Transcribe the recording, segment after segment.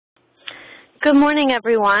Good morning,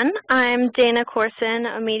 everyone. I'm Dana Corson,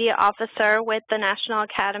 a media officer with the National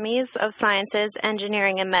Academies of Sciences,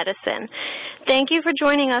 Engineering, and Medicine. Thank you for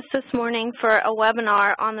joining us this morning for a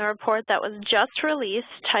webinar on the report that was just released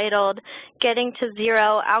titled Getting to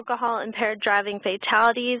Zero Alcohol-Impaired Driving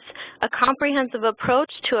Fatalities, a Comprehensive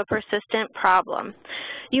Approach to a Persistent Problem.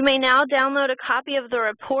 You may now download a copy of the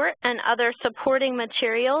report and other supporting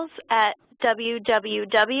materials at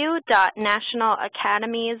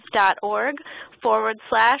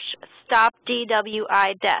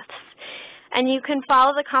www.nationalacademies.org/stopdwi-deaths. And you can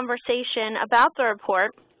follow the conversation about the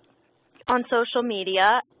report on social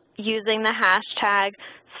media using the hashtag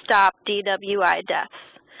StopDWIDeaths.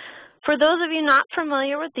 For those of you not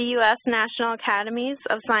familiar with the U.S. National Academies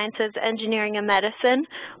of Sciences, Engineering, and Medicine,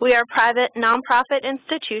 we are private, nonprofit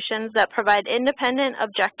institutions that provide independent,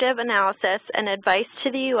 objective analysis and advice to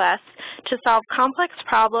the U.S. to solve complex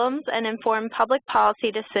problems and inform public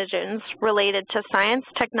policy decisions related to science,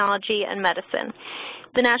 technology, and medicine.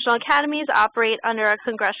 The National Academies operate under a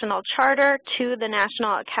congressional charter to the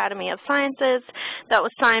National Academy of Sciences that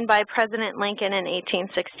was signed by President Lincoln in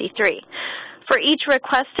 1863. For each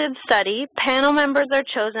requested study, panel members are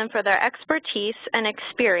chosen for their expertise and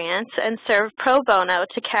experience and serve pro bono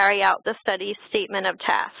to carry out the study's statement of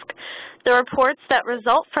task. The reports that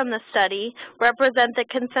result from the study represent the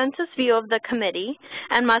consensus view of the committee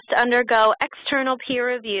and must undergo external peer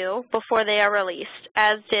review before they are released,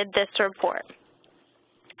 as did this report.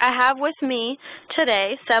 I have with me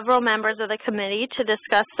today several members of the committee to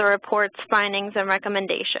discuss the report's findings and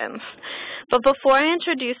recommendations. But before I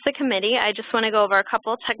introduce the committee, I just want to go over a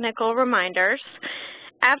couple technical reminders.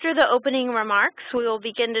 After the opening remarks, we will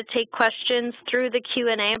begin to take questions through the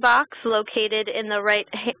Q&A box located in the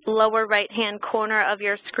lower right-hand corner of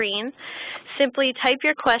your screen. Simply type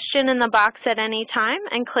your question in the box at any time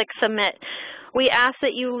and click Submit. We ask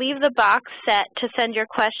that you leave the box set to send your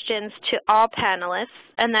questions to all panelists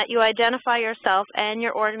and that you identify yourself and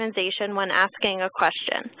your organization when asking a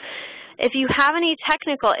question. If you have any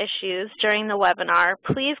technical issues during the webinar,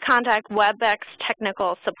 please contact WebEx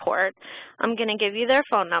Technical Support. I'm going to give you their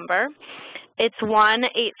phone number. It's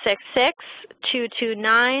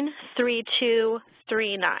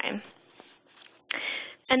 1-866-229-3239.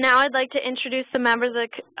 And now I'd like to introduce the members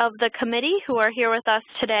of the committee who are here with us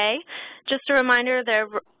today. Just a reminder, they're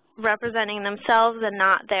representing themselves and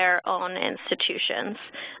not their own institutions.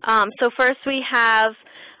 So first we have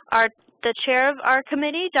the chair of our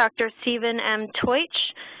committee, Dr. Stephen M.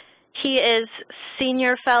 Teutsch. He is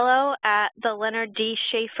Senior Fellow at the Leonard D.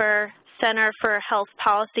 Schaefer Center for Health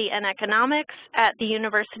Policy and Economics at the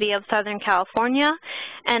University of Southern California,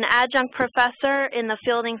 and adjunct professor in the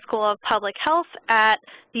Fielding School of Public Health at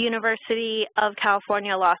the University of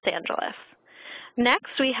California, Los Angeles.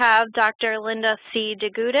 Next, we have Dr. Linda C.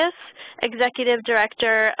 DeGutis, Executive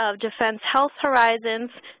Director of Defense Health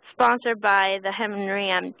Horizons, sponsored by the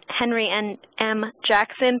Henry M.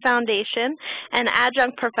 Jackson Foundation, and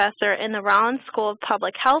adjunct professor in the Rollins School of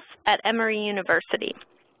Public Health at Emory University.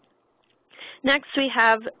 Next, we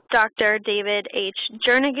have Dr. David H.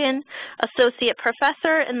 Jernigan, Associate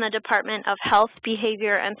Professor in the Department of Health,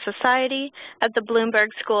 Behavior, and Society at the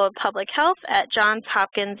Bloomberg School of Public Health at Johns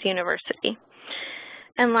Hopkins University.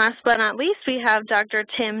 And last but not least, we have Dr.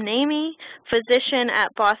 Tim Namey, Physician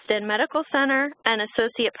at Boston Medical Center and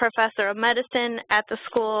Associate Professor of Medicine at the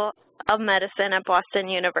School of Medicine at Boston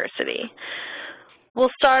University.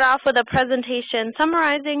 We'll start off with a presentation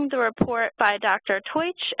summarizing the report by Dr.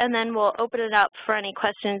 Teutsch, and then we'll open it up for any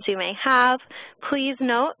questions you may have. Please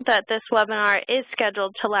note that this webinar is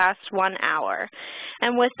scheduled to last 1 hour.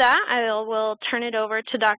 And with that, I will turn it over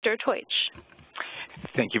to Dr. Teutsch.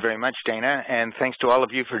 Thank you very much, Dana, and thanks to all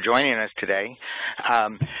of you for joining us today.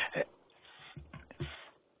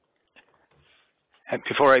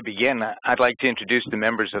 Before I begin, I'd like to introduce the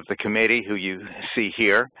members of the committee who you see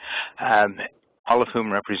here. All of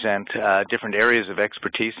whom represent different areas of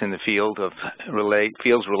expertise in the fields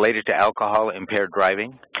related to alcohol-impaired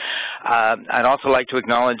driving. I'd also like to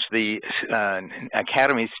acknowledge the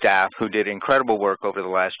Academy staff who did incredible work over the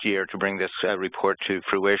last year to bring this report to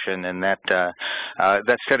fruition, and that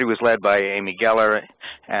study was led by Amy Geller,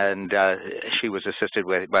 and she was assisted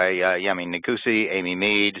by Yami Nagusi, Amy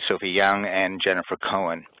Mead, Sophie Young, and Jennifer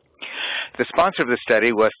Cohen. The sponsor of the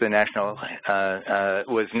study was the NHTSA,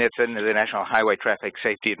 the National Highway Traffic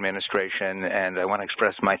Safety Administration, and I want to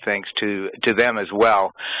express my thanks to them as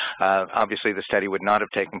well. Obviously, the study would not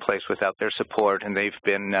have taken place without their support, and they've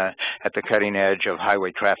been at the cutting edge of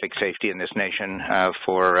highway traffic safety in this nation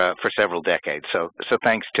for several decades. So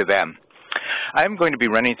thanks to them. I'm going to be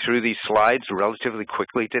running through these slides relatively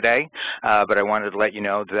quickly today, but I wanted to let you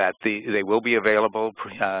know that they will be available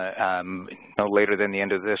no later than the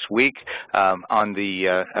end of this week on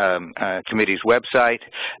the committee's website,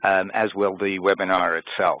 as will the webinar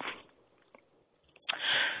itself.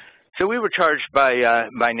 So we were charged by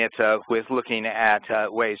NHTSA with looking at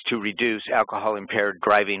ways to reduce alcohol-impaired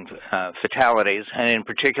driving fatalities, and in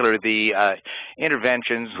particular the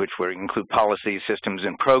interventions, which would include policies, systems,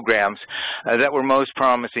 and programs that were most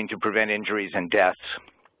promising to prevent injuries and deaths.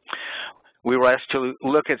 We were asked to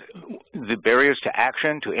look at the barriers to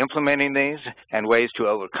action, to implementing these, and ways to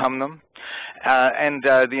overcome them, and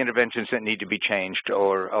the interventions that need to be changed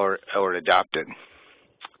or adopted.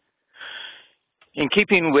 In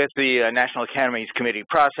keeping with the National Academies Committee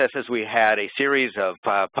processes, we had a series of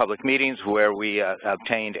public meetings where we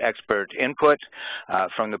obtained expert input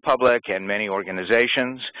from the public and many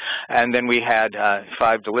organizations. And then we had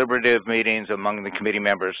 5 deliberative meetings among the committee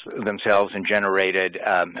members themselves and generated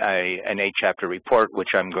an 8-chapter report, which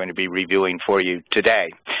I'm going to be reviewing for you today.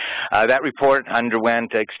 That report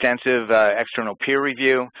underwent extensive external peer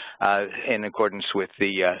review in accordance with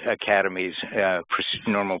the Academy's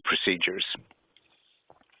normal procedures.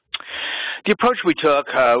 The approach we took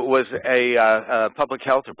was a public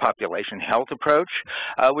health or population health approach,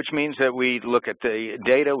 which means that we look at the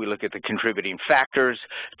data, we look at the contributing factors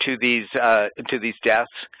to these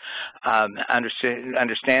deaths,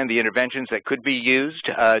 understand the interventions that could be used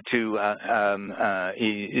to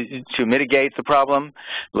mitigate the problem,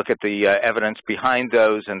 look at the evidence behind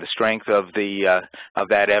those and the strength of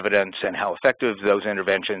that evidence and how effective those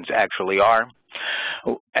interventions actually are.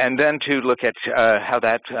 And then to look at how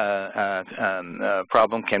that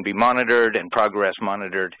problem can be monitored and progress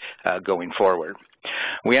monitored going forward.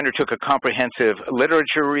 We undertook a comprehensive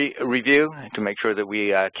literature review to make sure that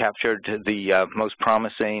we captured the most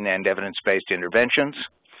promising and evidence-based interventions,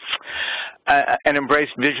 and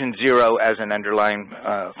embraced Vision Zero as an underlying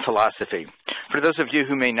philosophy. For those of you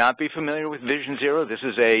who may not be familiar with Vision Zero, this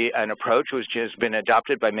is an approach which has been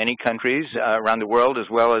adopted by many countries around the world, as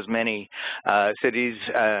well as many cities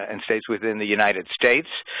and states within the United States,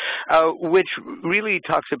 which really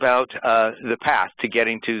talks about the path to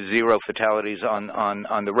getting to zero fatalities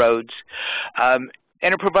on the roads.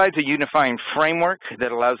 And it provides a unifying framework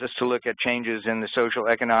that allows us to look at changes in the social,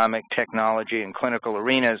 economic, technology, and clinical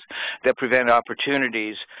arenas that prevent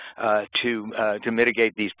opportunities to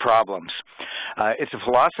mitigate these problems. It's a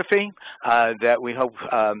philosophy that we hope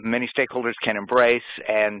many stakeholders can embrace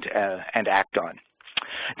and act on.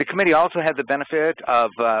 The committee also had the benefit of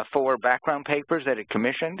 4 background papers that it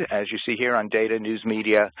commissioned, as you see here, on data, news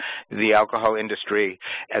media, the alcohol industry,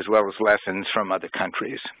 as well as lessons from other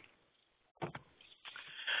countries.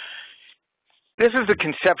 This is the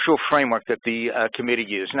conceptual framework that the committee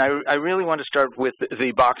used, and I really want to start with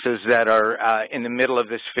the boxes that are in the middle of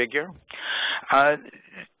this figure.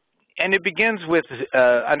 And it begins with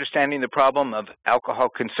understanding the problem of alcohol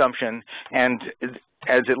consumption and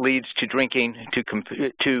as it leads to drinking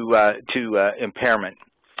to impairment.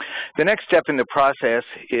 The next step in the process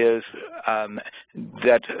is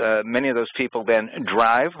that many of those people then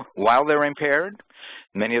drive while they're impaired.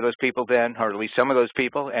 Many of those people then, or at least some of those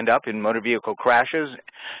people, end up in motor vehicle crashes,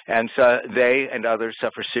 and so they and others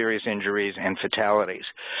suffer serious injuries and fatalities.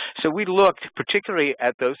 So we looked particularly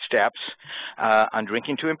at those steps on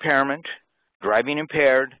drinking to impairment, driving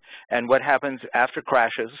impaired, and what happens after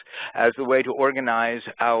crashes as a way to organize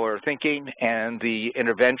our thinking and the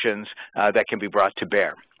interventions that can be brought to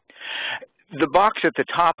bear. The box at the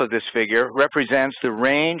top of this figure represents the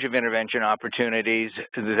range of intervention opportunities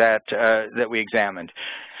that we examined.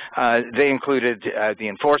 They included the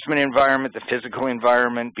enforcement environment, the physical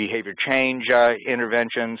environment, behavior change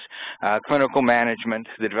interventions, clinical management,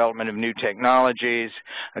 the development of new technologies,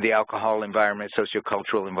 the alcohol environment,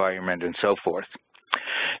 sociocultural environment, and so forth.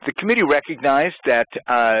 The committee recognized that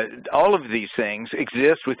all of these things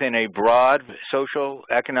exist within a broad social,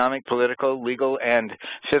 economic, political, legal, and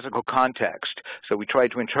physical context. So we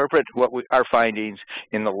tried to interpret our findings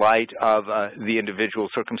in the light of the individual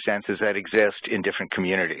circumstances that exist in different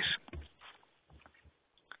communities.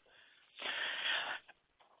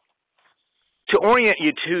 To orient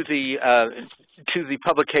you to the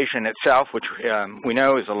publication itself, which we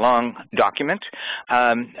know is a long document,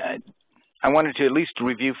 I wanted to at least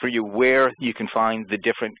review for you where you can find the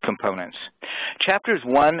different components. Chapters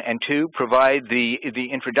 1 and 2 provide the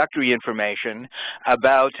introductory information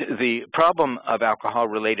about the problem of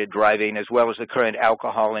alcohol-related driving as well as the current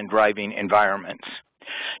alcohol and driving environments.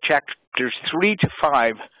 Chapters 3 to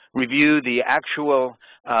 5 review the actual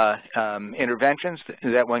interventions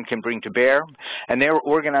that one can bring to bear, and they're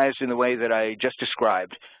organized in the way that I just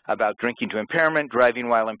described about drinking to impairment, driving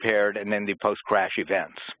while impaired, and then the post-crash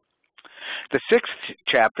events. The sixth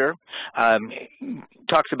chapter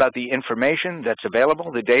talks about the information that's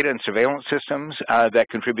available, the data and surveillance systems that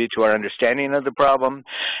contribute to our understanding of the problem.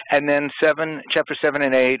 And then chapter 7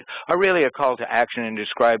 and 8 are really a call to action and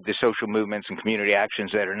describe the social movements and community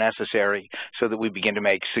actions that are necessary so that we begin to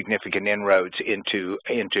make significant inroads into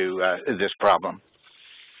this problem.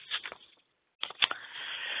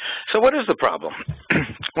 So what is the problem?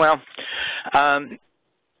 Well,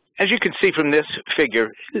 as you can see from this figure,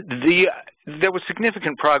 there was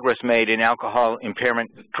significant progress made in impaired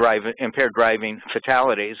driving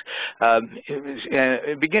fatalities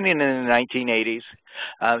beginning in the 1980s,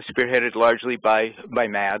 spearheaded largely by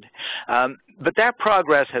MAD. But that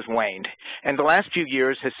progress has waned, and the last few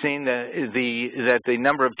years has seen that the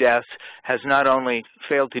number of deaths has not only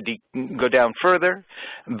failed to go down further,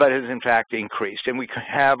 but has in fact increased. And we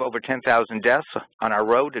have over 10,000 deaths on our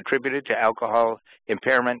road attributed to alcohol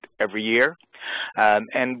impairment every year.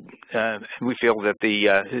 And we feel that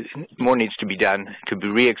more needs to be done to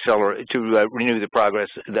renew the progress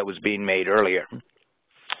that was being made earlier.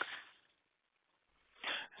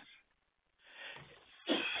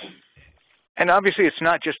 And obviously, it's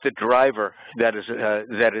not just the driver that is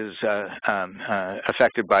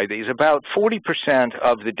affected by these. About 40%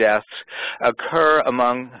 of the deaths occur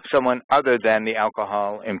among someone other than the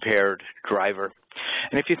alcohol-impaired driver.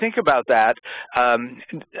 And if you think about that,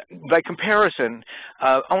 by comparison,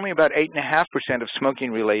 only about 8.5% of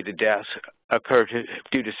smoking-related deaths occur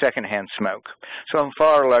due to secondhand smoke. So a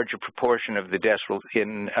far larger proportion of the deaths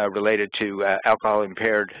related to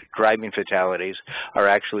alcohol-impaired driving fatalities are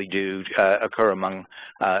actually occur among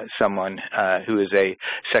someone who is a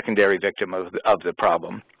secondary victim of the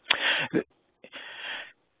problem.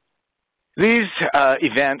 These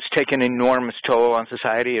events take an enormous toll on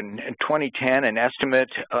society. In 2010, an estimate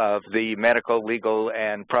of the medical, legal,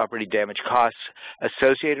 and property damage costs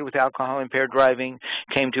associated with alcohol-impaired driving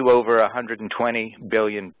came to over $120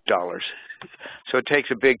 billion. So it takes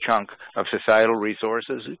a big chunk of societal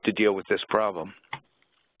resources to deal with this problem.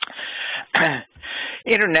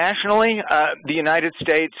 Internationally, the United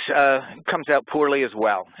States comes out poorly as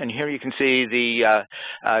well. And here you can see the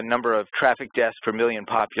number of traffic deaths per million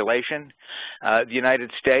population. The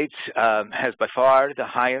United States has by far the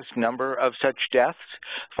highest number of such deaths,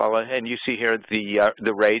 and you see here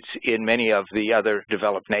the rates in many of the other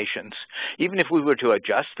developed nations. Even if we were to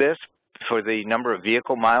adjust this for the number of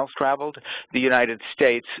vehicle miles traveled, the United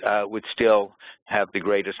States would still have the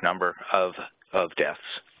greatest number of deaths.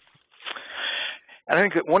 And I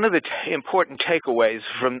think that one of the important takeaways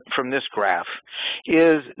from this graph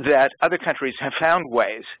is that other countries have found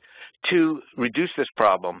ways to reduce this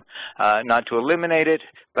problem, not to eliminate it,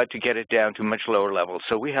 but to get it down to much lower levels.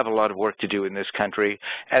 So we have a lot of work to do in this country,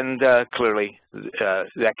 and clearly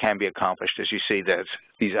that can be accomplished, as you see that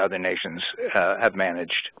these other nations have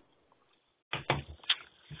managed.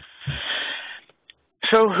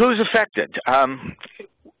 So who's affected?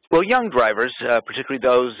 Well, young drivers, particularly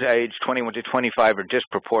those aged 21 to 25, are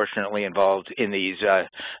disproportionately involved in these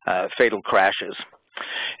fatal crashes.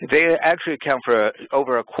 They actually account for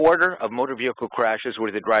over a quarter of motor vehicle crashes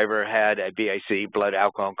where the driver had a BAC, blood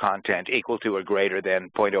alcohol content, equal to or greater than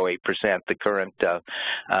 0.08%, the current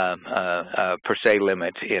per se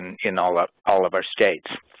limit in all of our states.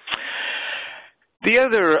 The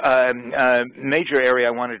other major area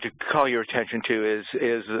I wanted to call your attention to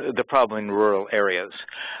is the problem in rural areas.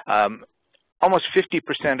 Almost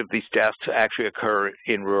 50% of these deaths actually occur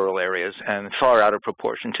in rural areas, and far out of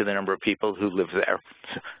proportion to the number of people who live there.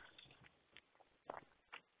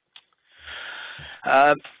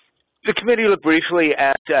 The committee looked briefly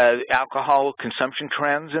at alcohol consumption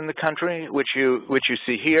trends in the country, which you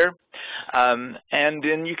see here, and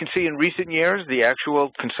then you can see in recent years the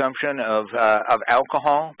actual consumption of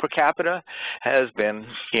alcohol per capita has been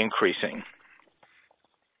increasing.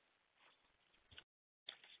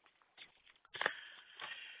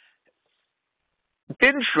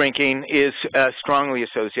 Binge drinking is strongly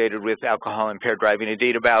associated with alcohol-impaired driving.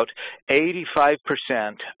 Indeed, about 85%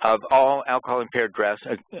 of all alcohol-impaired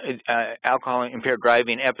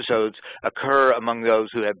driving episodes occur among those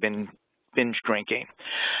who have been binge drinking.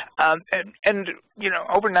 And you know,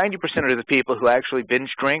 over 90% of the people who actually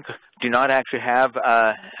binge drink do not actually have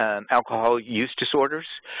alcohol use disorders.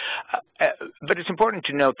 But it's important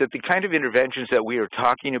to note that the kind of interventions that we are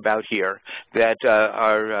talking about here that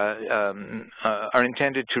are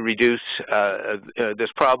intended to reduce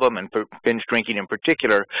this problem, and binge drinking in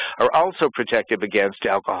particular, are also protective against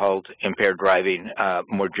alcohol-impaired driving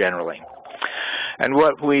more generally. And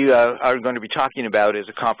what we are going to be talking about is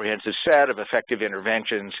a comprehensive set of effective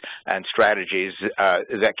interventions and strategies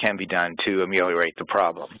that can be done to ameliorate the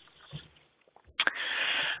problem.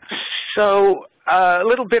 So a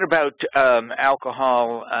little bit about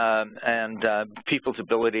alcohol and people's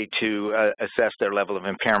ability to assess their level of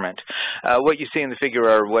impairment. What you see in the figure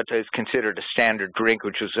are what is considered a standard drink,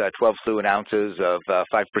 which is 12 fluid ounces of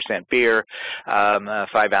 5% beer,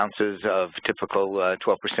 5 ounces of typical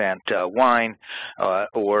 12% wine,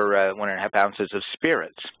 or 1.5 ounces of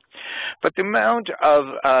spirits. But the amount of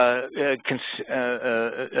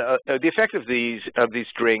the effect of these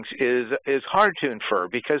drinks is hard to infer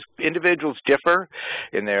because individuals differ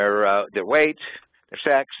in their weight, their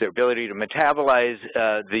sex, their ability to metabolize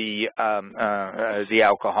the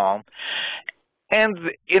alcohol. And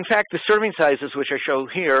in fact, the serving sizes, which I show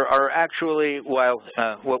here, are actually, while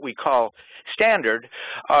what we call standard,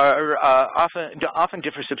 are often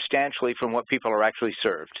differ substantially from what people are actually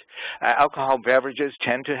served. Alcohol beverages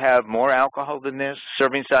tend to have more alcohol than this.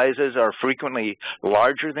 Serving sizes are frequently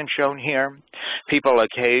larger than shown here. People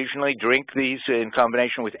occasionally drink these in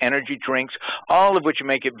combination with energy drinks, all of which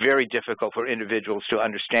make it very difficult for individuals to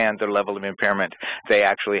understand the level of impairment they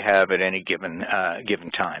actually have at any given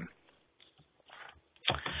time.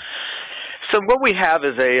 So what we have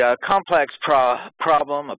is a complex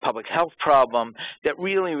problem, a public health problem that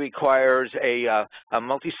really requires a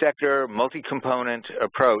multi-sector, multi-component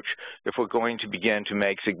approach if we're going to begin to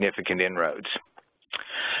make significant inroads.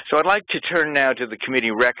 So I'd like to turn now to the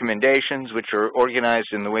committee recommendations, which are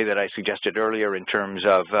organized in the way that I suggested earlier in terms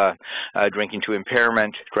of drinking to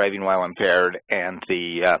impairment, driving while impaired, and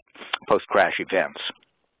the post-crash events.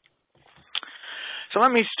 So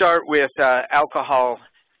let me start with alcohol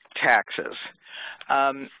taxes.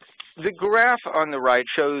 The graph on the right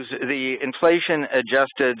shows the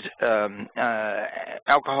inflation-adjusted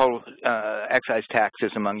alcohol excise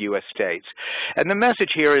taxes among U.S. states. And the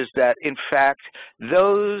message here is that, in fact,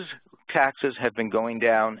 those taxes have been going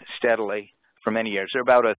down steadily for many years. They're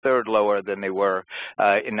about a third lower than they were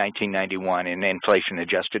in 1991 in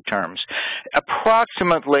inflation-adjusted terms.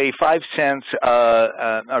 Approximately 5 cents,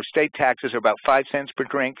 our state taxes are about 5 cents per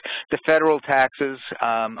drink. The federal taxes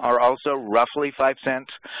are also roughly 5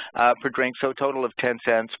 cents per drink, so a total of 10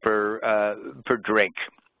 cents per drink.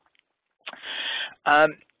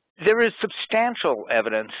 There is substantial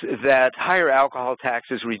evidence that higher alcohol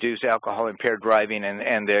taxes reduce alcohol-impaired driving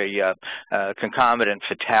and the concomitant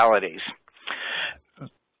fatalities.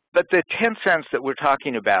 But the 10 cents that we're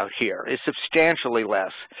talking about here is substantially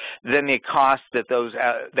less than the cost that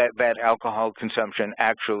that alcohol consumption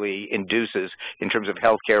actually induces in terms of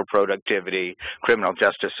healthcare, productivity, criminal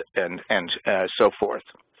justice, and so forth.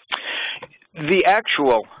 The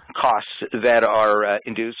actual costs that are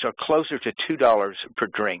induced are closer to $2 per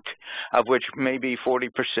drink, of which maybe 40%,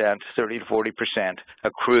 30 to 40%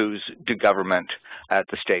 accrues to government at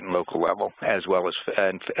the state and local level, as well as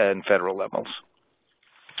and federal levels.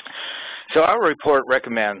 So our report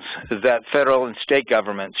recommends that federal and state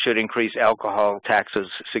governments should increase alcohol taxes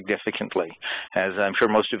significantly. As I'm sure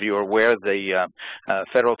most of you are aware, the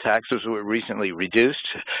federal taxes were recently reduced,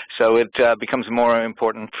 so it becomes more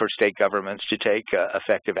important for state governments to take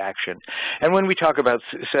effective action. And when we talk about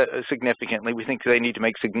significantly, we think they need to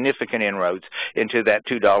make significant inroads into that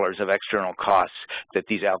 $2 of external costs that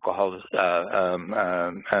these alcohol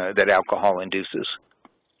induces.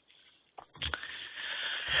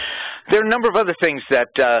 There are a number of other things that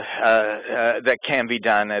can be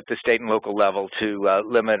done at the state and local level to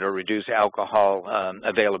limit or reduce alcohol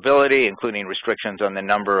availability, including restrictions on the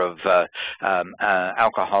number of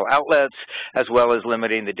alcohol outlets, as well as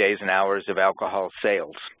limiting the days and hours of alcohol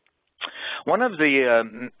sales. One of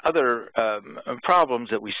the other problems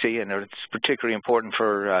that we see, and it's particularly important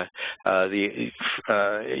for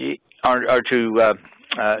are to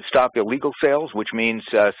stop illegal sales, which means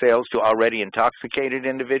sales to already intoxicated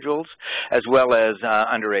individuals, as well as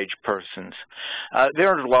underage persons. There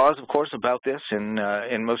are laws, of course, about this in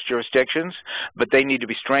most jurisdictions, but they need to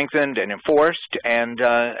be strengthened and enforced, and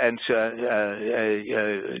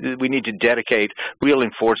we need to dedicate real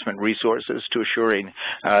enforcement resources to assuring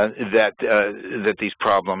that these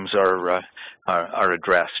problems are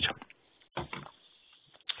addressed.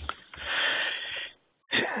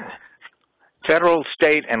 Federal,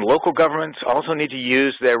 state, and local governments also need to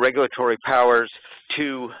use their regulatory powers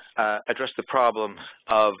to address the problem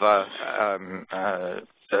of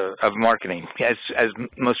marketing. As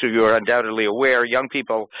most of you are undoubtedly aware, young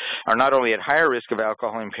people are not only at higher risk of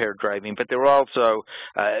alcohol-impaired driving, but they're also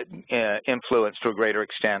influenced to a greater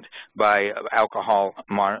extent by alcohol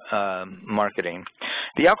marketing.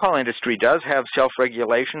 The alcohol industry does have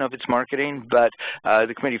self-regulation of its marketing, but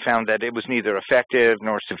the committee found that it was neither effective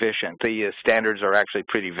nor sufficient. The standards are actually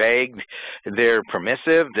pretty vague. They're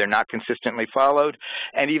permissive. They're not consistently followed.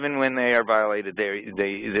 And even when they are violated, there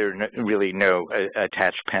are really no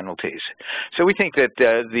attached penalties. So we think that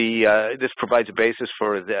this provides a basis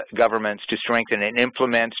for the governments to strengthen and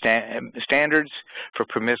implement standards for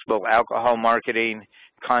permissible alcohol marketing,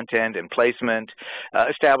 content, and placement,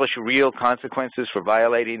 establish real consequences for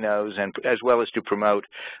violating those, and as well as to promote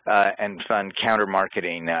and fund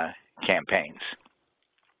counter-marketing campaigns.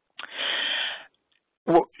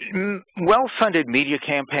 Well-funded media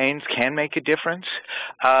campaigns can make a difference,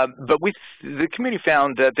 but the committee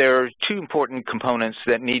found that there are two important components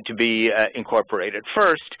that need to be incorporated.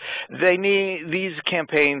 First, these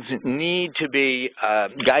campaigns need to be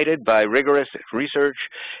guided by rigorous research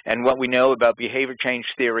and what we know about behavior change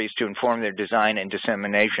theories to inform their design and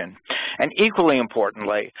dissemination. And equally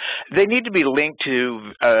importantly, they need to be linked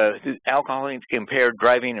to alcohol-impaired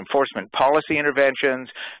driving enforcement policy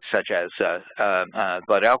interventions, such as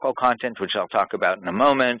blood alcohol content, which I'll talk about in a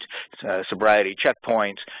moment, sobriety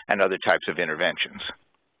checkpoints, and other types of interventions.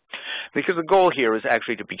 Because the goal here is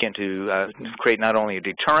actually to begin to create not only a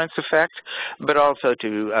deterrence effect, but also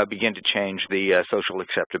to begin to change the social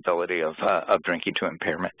acceptability of drinking to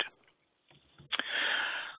impairment.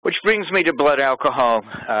 Which brings me to blood alcohol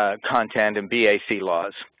content and BAC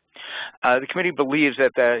laws. The committee believes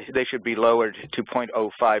that they should be lowered to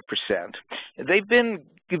 0.05%.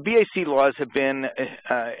 The BAC laws have been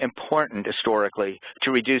important historically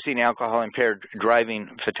to reducing alcohol-impaired driving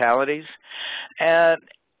fatalities. And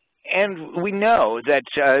we know that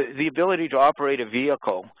the ability to operate a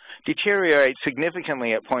vehicle deteriorates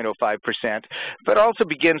significantly at 0.05%, but also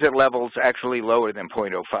begins at levels actually lower than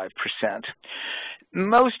 0.05%.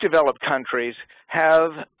 Most developed countries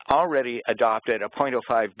have already adopted a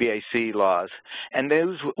 0.05 BAC laws, and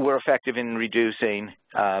those were effective in reducing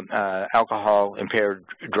alcohol-impaired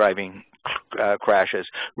driving crashes,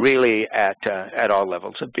 really at all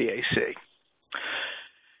levels of BAC.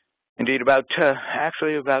 Indeed,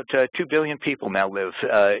 actually about 2 billion people now live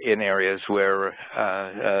in areas where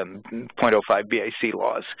 0.05 BAC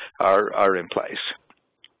laws are in place.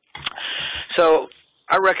 So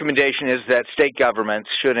our recommendation is that state governments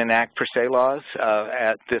should enact per se laws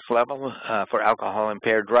at this level for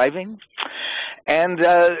alcohol-impaired driving. And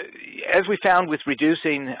as we found with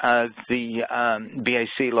reducing the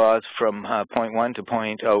BAC laws from 0.1 to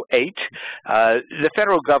 0.08, the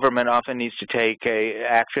federal government often needs to take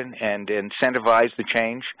action and incentivize the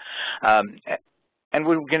change. And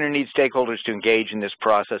we're going to need stakeholders to engage in this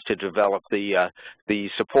process to develop the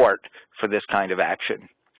support for this kind of action.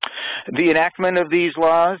 The enactment of these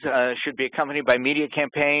laws should be accompanied by media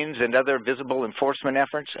campaigns and other visible enforcement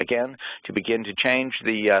efforts, again, to begin to change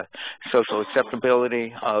the social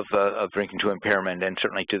acceptability of drinking to impairment, and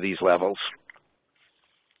certainly to these levels.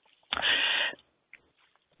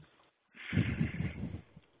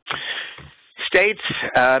 States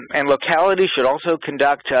and localities should also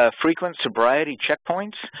conduct frequent sobriety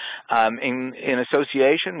checkpoints in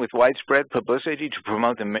association with widespread publicity to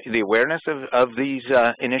promote the awareness of these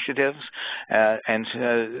initiatives.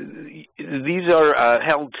 These are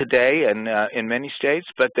held today in many states,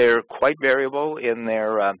 but they're quite variable in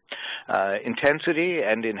their intensity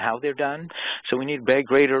and in how they're done. So we need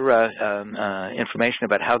greater information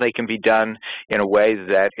about how they can be done in a way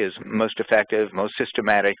that is most effective, most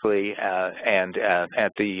systematically, and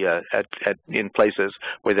in places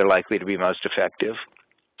where they're likely to be most effective.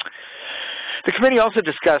 The committee also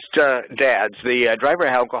discussed DADS, the Driver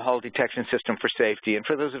Alcohol Detection System for Safety. And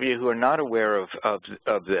for those of you who are not aware of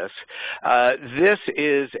this, this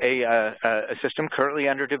is a system currently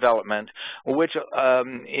under development, which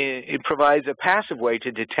it provides a passive way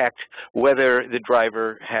to detect whether the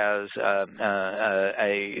driver has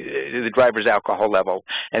the driver's alcohol level,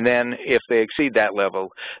 and then if they exceed that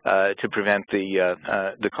level, to prevent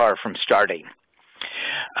the car from starting.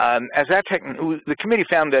 The committee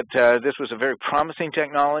found that this was a very promising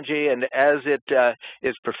technology, and as it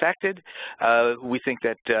is perfected, we think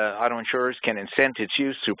that auto insurers can incent its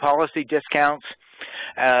use through policy discounts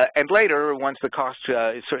And later, once the cost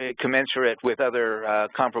is commensurate with other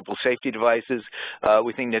comparable safety devices,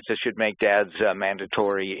 we think that this should make DADs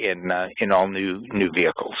mandatory in all new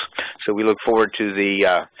vehicles. So we look forward to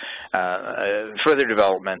the further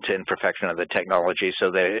development and perfection of the technology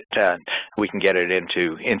so that we can get it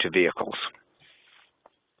into vehicles.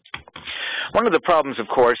 One of the problems, of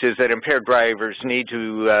course, is that impaired drivers need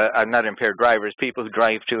to, not impaired drivers, people who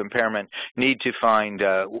drive to impairment need to find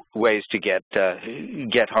ways to get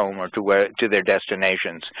home or to their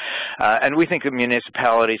destinations. And we think that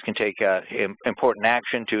municipalities can take important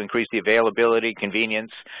action to increase the availability,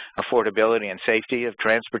 convenience, affordability, and safety of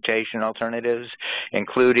transportation alternatives,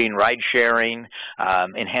 including ride sharing,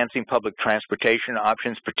 enhancing public transportation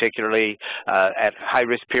options, particularly at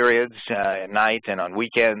high-risk periods, at night and on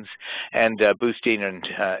weekends, and boosting and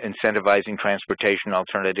incentivizing transportation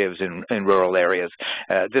alternatives in rural areas.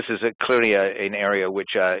 This is clearly an area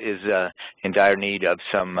which is in dire need of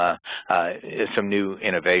some new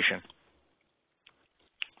innovation.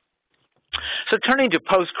 So turning to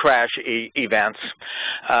post-crash events,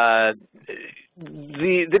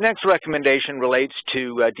 the next recommendation relates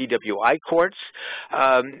to DWI courts,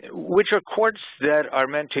 which are courts that are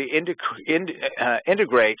meant to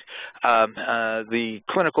integrate the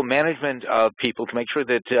clinical management of people to make sure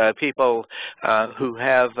that people who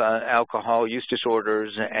have alcohol use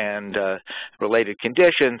disorders and related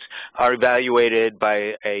conditions are evaluated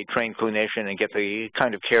by a trained clinician and get the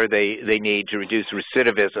kind of care they need to reduce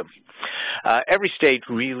recidivism. Every state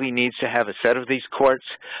really needs to have a set of these courts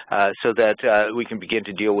so that we can begin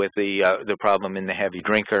to deal with the problem in the heavy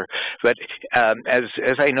drinker. But as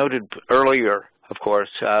I noted earlier, of course,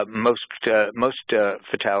 most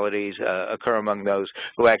fatalities occur among those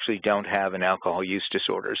who actually don't have an alcohol use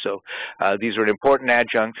disorder. So these are an important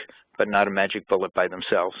adjunct, but not a magic bullet by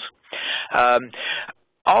themselves.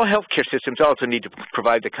 All healthcare systems also need to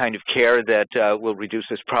provide the kind of care that will reduce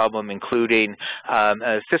this problem, including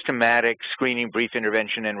systematic screening, brief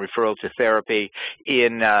intervention, and referral to therapy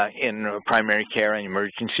in primary care and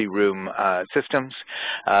emergency room systems.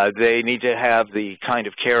 They need to have the kind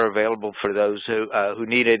of care available for those who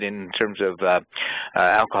need it in terms of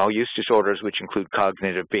alcohol use disorders, which include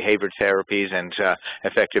cognitive behavior therapies and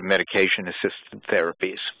effective medication-assisted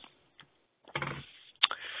therapies.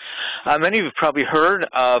 Many of you have probably heard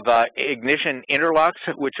of ignition interlocks,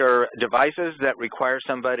 which are devices that require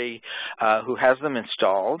somebody who has them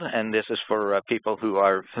installed, and this is for people who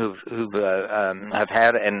have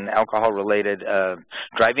had an alcohol-related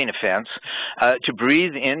driving offense, to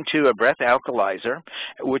breathe into a breath alkalizer,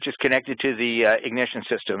 which is connected to the ignition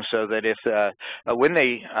system, so that if when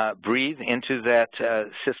they breathe into that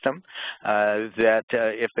system,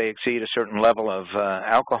 if they exceed a certain level of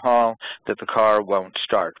alcohol, that the car won't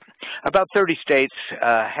start. About 30 states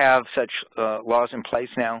have such laws in place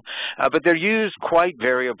now, but they're used quite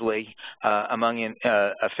variably among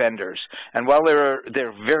offenders. And while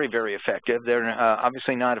they're very, very effective, they're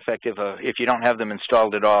obviously not effective if you don't have them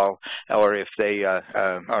installed at all, or if they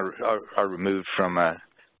are removed from a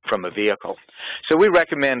vehicle. So we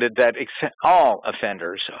recommended that all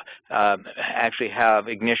offenders actually have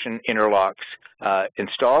ignition interlocks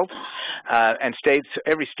installed, and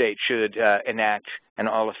every state should enact an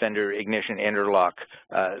all-offender ignition interlock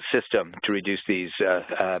system to reduce these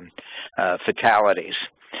fatalities.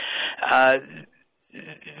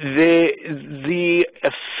 The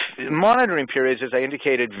monitoring periods, as I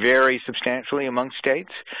indicated, vary substantially among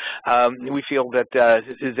states. We feel that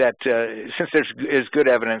since there's good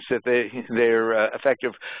evidence that they're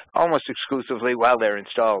effective almost exclusively while they're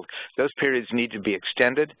installed, those periods need to be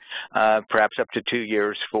extended, perhaps up to 2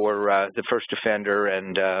 years for the first offender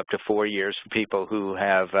and up to 4 years for people who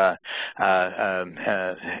have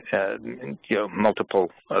multiple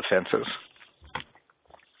offenses.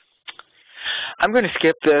 I'm going to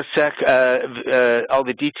skip all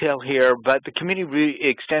the detail here, but the committee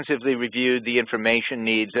extensively reviewed the information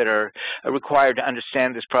needs that are required to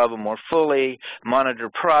understand this problem more fully, monitor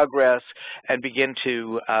progress, and begin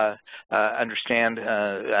to understand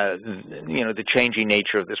the changing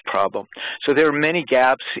nature of this problem. So there are many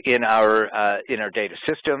gaps in our data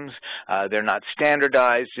systems. They're not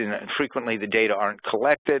standardized, and frequently the data aren't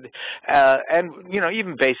collected, and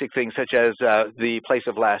even basic things such as the place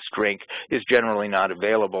of last drink is generally not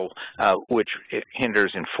available, which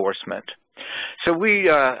hinders enforcement. So we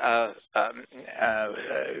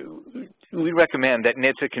recommend that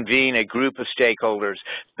NHTSA convene a group of stakeholders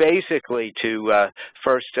basically to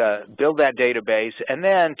first build that database and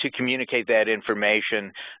then to communicate that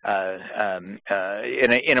information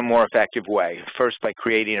in a more effective way. First, by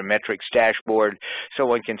creating a metrics dashboard so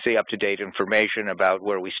one can see up-to-date information about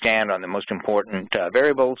where we stand on the most important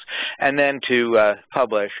variables, and then to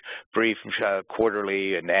publish brief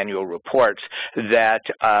quarterly and annual reports that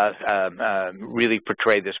really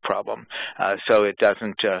portray this problem so it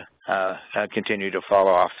doesn't continue to fall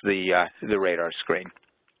off the radar screen.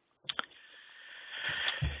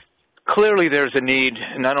 Clearly, there's a need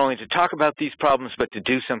not only to talk about these problems, but to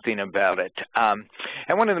do something about it.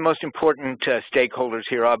 And one of the most important stakeholders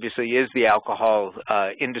here, obviously, is the alcohol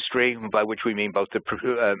industry, by which we mean both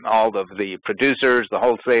all of the producers, the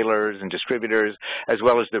wholesalers and distributors, as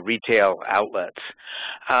well as the retail outlets.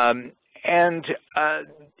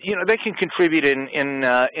 You know, they can contribute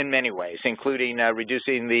in many ways, including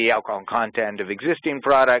reducing the alcohol content of existing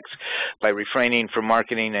products by refraining from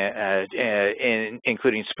marketing,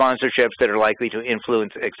 including sponsorships that are likely to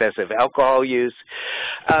influence excessive alcohol use,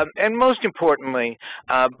 and most importantly,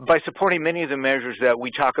 by supporting many of the measures that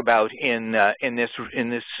we talk about in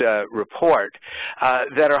this report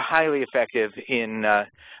that are highly effective in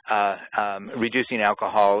reducing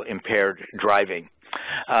alcohol-impaired driving.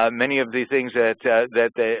 Many of the things that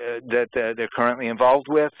they're currently involved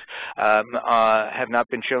with have not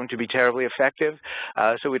been shown to be terribly effective,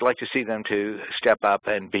 so we'd like to see them to step up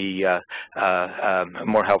and be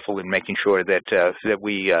more helpful in making sure that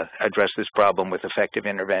we address this problem with effective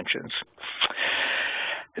interventions.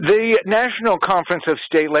 The National Conference of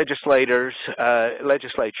State Legislatures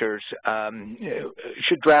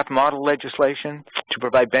should draft model legislation to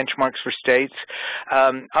provide benchmarks for states.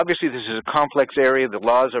 Obviously, this is a complex area. The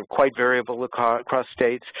laws are quite variable across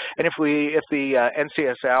states. And if the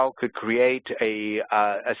NCSL could create a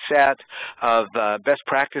set of best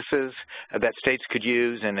practices that states could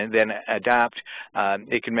use and then adapt,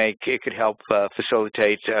 it could help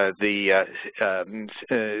facilitate the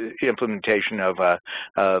implementation of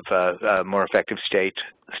more effective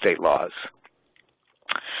state laws.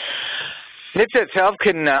 NHTSA itself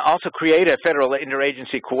can also create a federal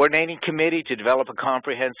interagency coordinating committee to develop a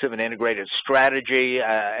comprehensive and integrated strategy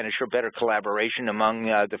and ensure better collaboration among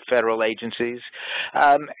the federal agencies,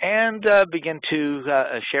 and begin to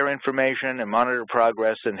share information and monitor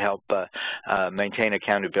progress and help maintain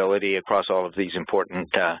accountability across all of these important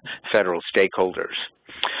federal stakeholders.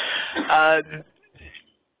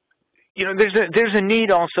 You know, there's a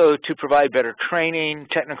need also to provide better training,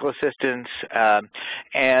 technical assistance,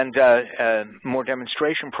 and more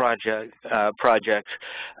demonstration projects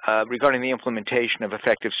regarding the implementation of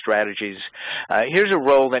effective strategies. Here's a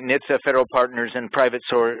role that NHTSA, federal partners, and private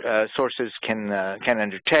sources can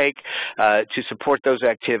undertake to support those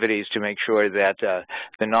activities to make sure that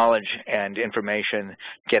the knowledge and information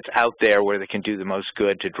gets out there where they can do the most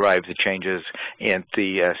good to drive the changes in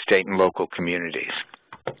the state and local communities.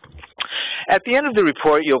 At the end of the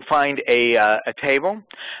report, you'll find a table,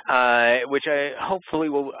 which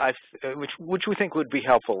which we think would be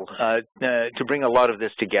helpful to bring a lot of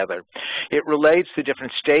this together. It relates the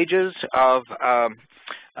different stages of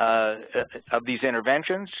these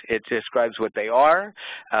interventions. It describes what they are,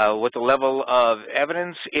 what the level of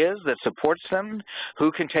evidence is that supports them,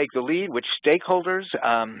 who can take the lead, which stakeholders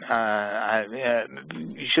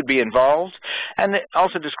should be involved, and it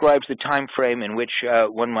also describes the time frame in which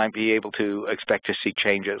one might be able to expect to see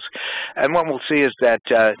changes. And what we'll see is that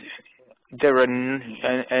there are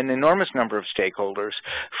an enormous number of stakeholders,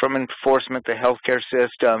 from enforcement, the healthcare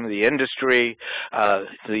system, the industry,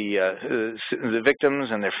 the victims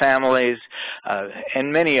and their families,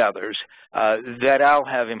 and many others that all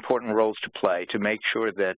have important roles to play to make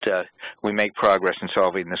sure that we make progress in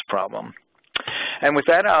solving this problem. And with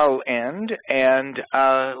that, I'll end and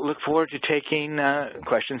look forward to taking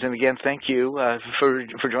questions. And again, thank you for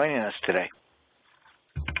joining us today.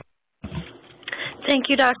 Thank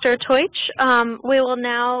you, Dr. Teutsch. We will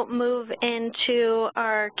now move into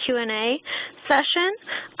our Q&A session.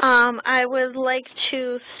 I would like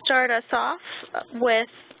to start us off with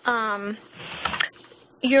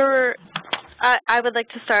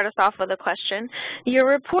a question. Your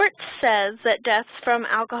report says that deaths from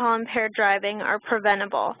alcohol-impaired driving are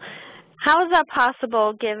preventable. How is that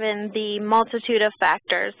possible given the multitude of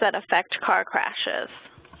factors that affect car crashes?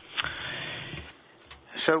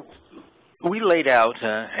 So we laid out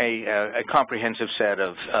a comprehensive set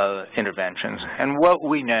of interventions, and what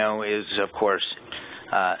we know is, of course,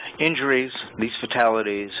 injuries, these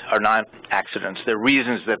fatalities are not accidents. They're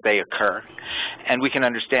reasons that they occur. And we can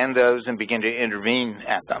understand those and begin to intervene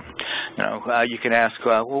at them. You can ask,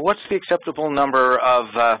 well, what's the acceptable number of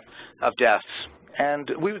deaths?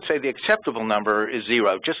 And we would say the acceptable number is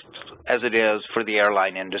 0, just as it is for the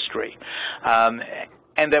airline industry.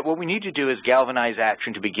 And that what we need to do is galvanize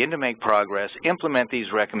action to begin to make progress, implement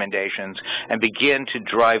these recommendations, and begin to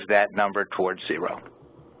drive that number towards 0.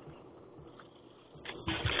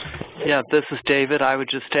 Yeah, this is David. I would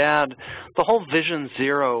just add the whole Vision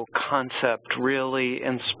Zero concept really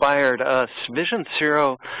inspired us. Vision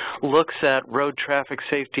Zero looks at road traffic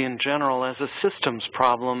safety in general as a systems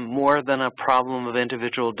problem more than a problem of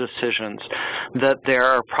individual decisions, that there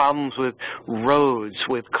are problems with roads,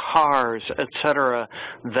 with cars, etc.,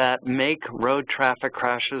 that make road traffic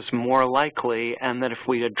crashes more likely, and that if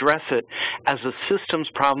we address it as a systems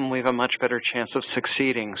problem, we have a much better chance of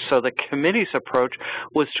succeeding. So the committee's approach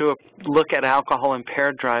was to look at alcohol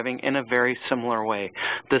impaired driving in a very similar way.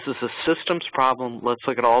 This is a systems problem. Let's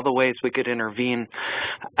look at all the ways we could intervene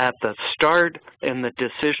at the start in the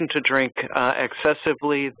decision to drink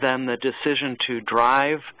excessively, then the decision to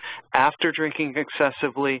drive after drinking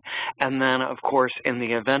excessively, and then, of course, in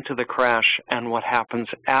the event of the crash and what happens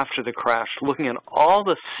after the crash. Looking at all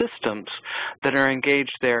the systems that are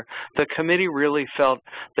engaged there, the committee really felt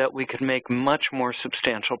that we could make much more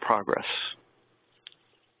substantial progress.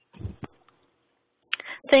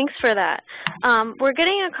 Thanks for that. We're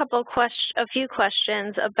getting a few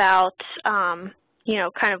questions about,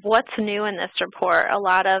 kind of what's new in this report. A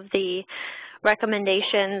lot of the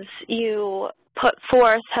recommendations you put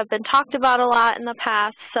forth have been talked about a lot in the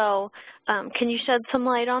past, so can you shed some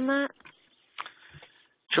light on that?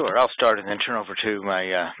 Sure. I'll start and then turn over to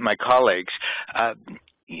my colleagues.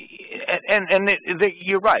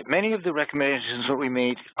 You're right. Many of the recommendations that we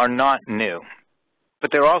made are not new,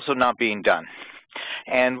 but they're also not being done.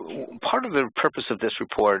 And part of the purpose of this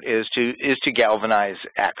report is to galvanize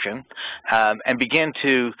action and begin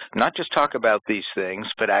to not just talk about these things,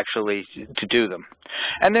 but actually to do them.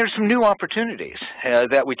 And there's some new opportunities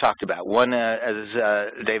that we talked about. One, as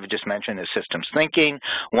David just mentioned, is systems thinking.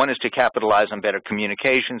 One is to capitalize on better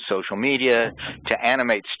communication, social media, to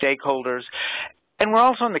animate stakeholders. And we're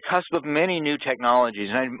also on the cusp of many new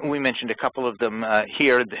technologies. And we mentioned a couple of them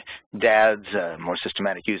here, DADs, more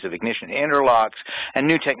systematic use of ignition interlocks, and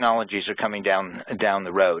new technologies are coming down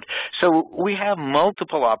the road. So we have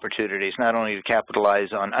multiple opportunities, not only to capitalize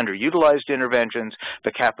on underutilized interventions,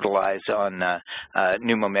 but capitalize on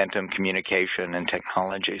new momentum, communication, and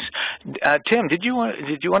technologies. Tim, did you want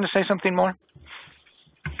to say something more?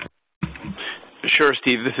 Sure,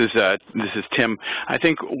 Steve. This is Tim. I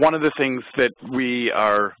think one of the things that we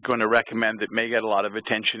are going to recommend that may get a lot of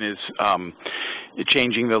attention is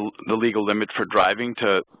changing the legal limit for driving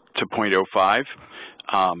to 0.05.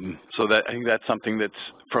 So that I think that's something that's,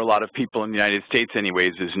 for a lot of people in the United States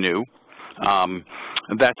anyways, is new.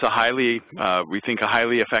 That's we think, a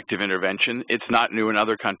highly effective intervention. It's not new in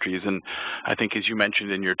other countries, and I think, as you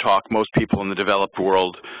mentioned in your talk, most people in the developed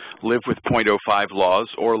world live with 0.05 laws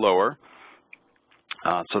or lower.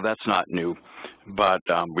 So that's not new, but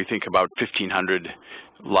we think about 1,500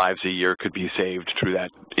 lives a year could be saved through that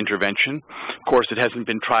intervention. Of course, it hasn't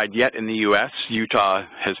been tried yet in the U.S. Utah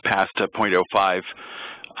has passed a 0.05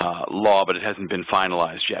 law, but it hasn't been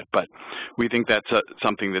finalized yet. But we think that's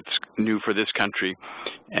something that's new for this country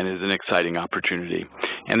and is an exciting opportunity.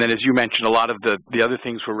 And then, as you mentioned, a lot of the other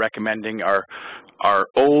things we're recommending are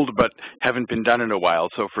old but haven't been done in a while.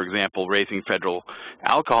 So, for example, raising federal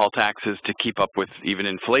alcohol taxes to keep up with even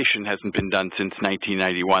inflation hasn't been done since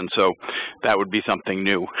 1991. So that would be something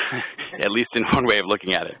new, at least in one way of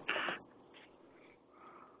looking at it.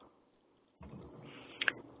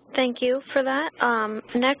 Thank you for that.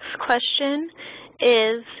 Next question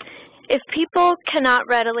is, if people cannot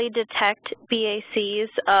readily detect BACs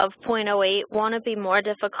of 0.08, won't it be more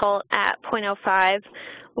difficult at 0.05?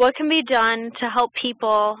 What can be done to help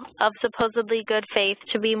people of supposedly good faith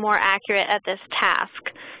to be more accurate at this task?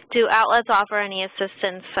 Do outlets offer any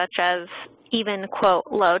assistance, such as even, quote,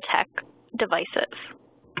 low-tech devices?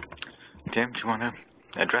 Tim, do you want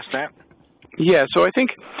to address that? Yeah, so I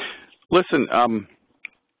think, listen,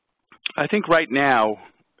 I think right now,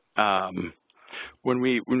 when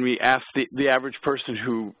we ask the average person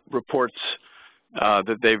who reports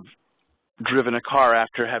that they've driven a car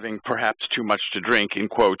after having perhaps too much to drink, in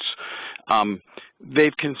quotes,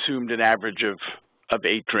 they've consumed an average of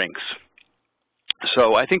 8 drinks.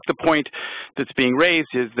 So I think the point that's being raised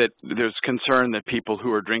is that there's concern that people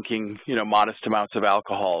who are drinking, modest amounts of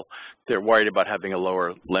alcohol, they're worried about having a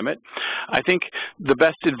lower limit. I think the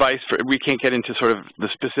best advice we can't get into sort of the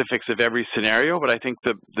specifics of every scenario, but I think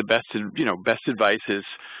the best advice is,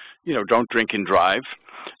 don't drink and drive.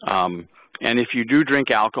 And if you do drink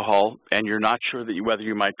alcohol and you're not sure that whether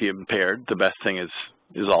you might be impaired, the best thing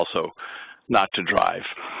is also not to drive.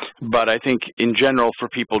 But I think in general for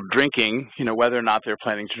people drinking, whether or not they're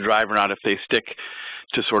planning to drive or not, if they stick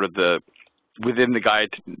to sort of within the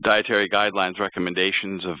dietary guidelines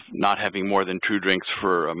recommendations of not having more than 2 drinks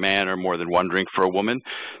for a man or more than 1 drink for a woman,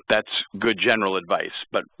 that's good general advice.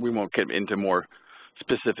 But we won't get into more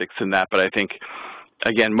specifics than that. But I think,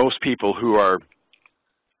 again, most people who are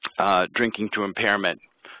drinking to impairment,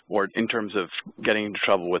 or in terms of getting into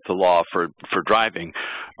trouble with the law for driving,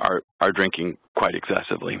 are drinking quite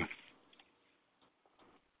excessively.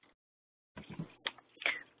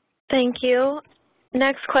 Thank you.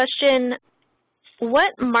 Next question,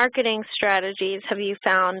 what marketing strategies have you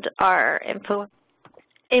found are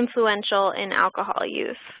influential in alcohol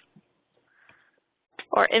use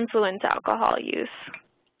or influence alcohol use?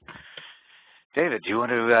 David, do you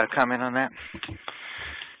want to comment on that?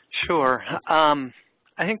 Sure.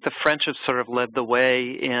 I think the French have sort of led the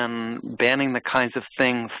way in banning the kinds of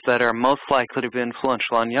things that are most likely to be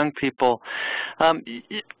influential on young people.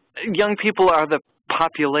 Young people are the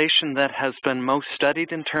population that has been most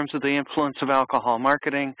studied in terms of the influence of alcohol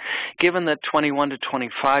marketing. Given that 21 to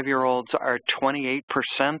 25-year-olds are 28%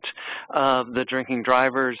 of the drinking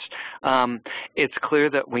drivers, it's clear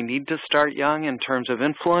that we need to start young in terms of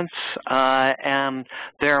influence, and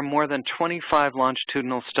there are more than 25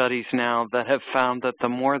 longitudinal studies now that have found that the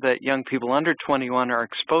more that young people under 21 are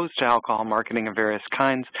exposed to alcohol marketing of various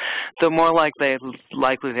kinds, the more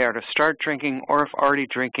likely they are to start drinking, or if already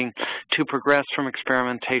drinking, to progress from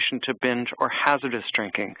experimentation to binge or hazardous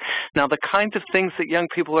drinking. Now, the kinds of things that young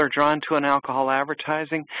people are drawn to in alcohol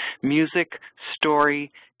advertising: music,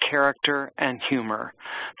 story, character, and humor.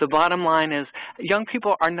 The bottom line is young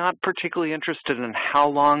people are not particularly interested in how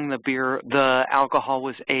long the alcohol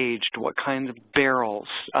was aged, what kinds of barrels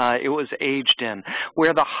it was aged in,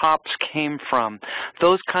 where the hops came from.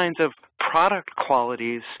 Those kinds of product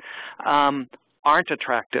qualities aren't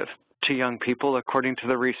attractive to young people, according to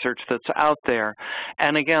the research that's out there.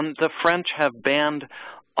 And again, the French have banned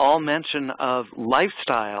all mention of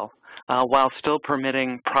lifestyle while still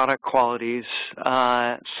permitting product qualities.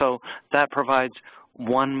 So that provides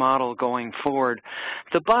one model going forward.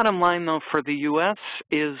 The bottom line, though, for the U.S.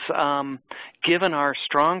 is, given our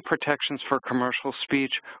strong protections for commercial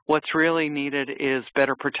speech, what's really needed is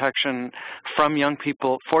better protection from young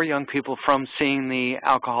people, from seeing the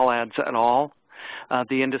alcohol ads at all.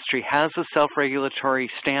 The industry has a self-regulatory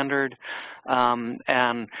standard,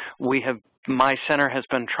 and my center has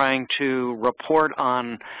been trying to report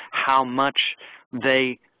on how much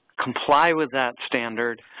they comply with that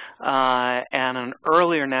standard, and an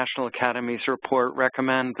earlier National Academies report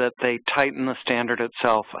recommend that they tighten the standard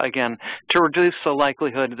itself, again, to reduce the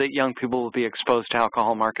likelihood that young people will be exposed to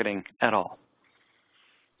alcohol marketing at all.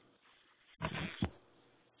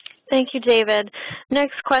 Thank you, David.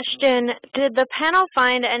 Next question, did the panel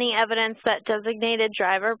find any evidence that designated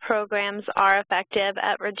driver programs are effective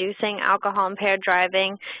at reducing alcohol-impaired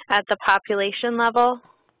driving at the population level?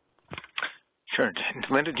 Sure.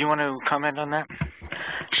 Linda, do you want to comment on that?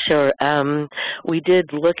 Sure. We did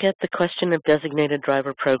look at the question of designated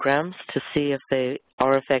driver programs to see if they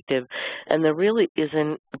are effective, and there really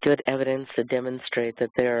isn't good evidence to demonstrate that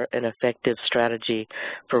they're an effective strategy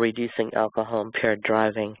for reducing alcohol-impaired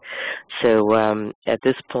driving. So at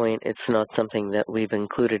this point, it's not something that we've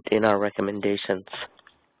included in our recommendations.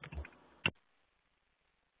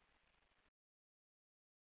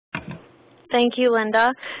 Thank you,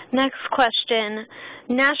 Linda. Next question.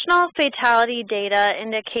 National fatality data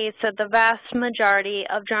indicates that the vast majority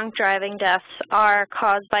of drunk driving deaths are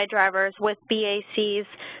caused by drivers with BACs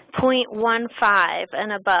 0.15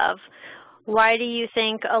 and above. Why do you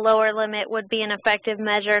think a lower limit would be an effective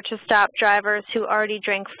measure to stop drivers who already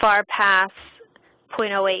drink far past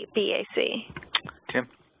 0.08 BAC? Tim?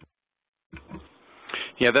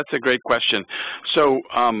 Yeah, that's a great question. So,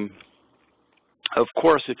 of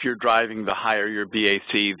course, if you're driving, the higher your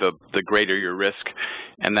BAC, the greater your risk,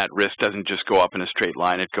 and that risk doesn't just go up in a straight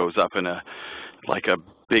line; it goes up in like a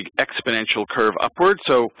big exponential curve upward.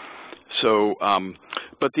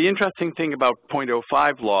 But the interesting thing about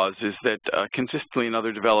 0.05 laws is that consistently in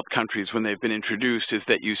other developed countries, when they've been introduced, is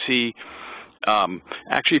that you see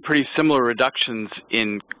actually pretty similar reductions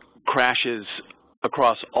in crashes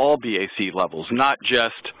across all BAC levels, not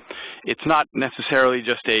just it's not necessarily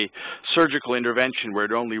just a surgical intervention where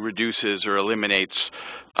it only reduces or eliminates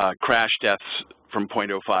crash deaths from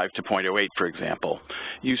 0.05 to 0.08, for example.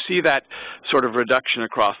 You see that sort of reduction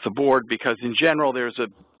across the board because in general there's a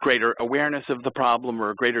greater awareness of the problem or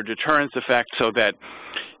a greater deterrence effect so that,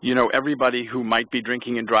 you know, everybody who might be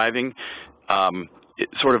drinking and driving, it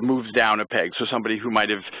sort of moves down a peg. So somebody who might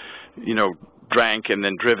have, you know, drank and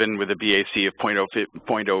then driven with a BAC of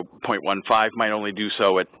 0.15 might only do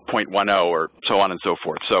so at 0.10 or so on and so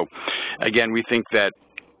forth. So again, we think that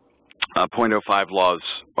 0.05 laws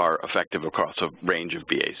are effective across a range of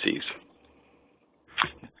BACs.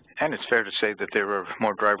 And it's fair to say that there are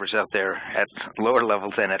more drivers out there at lower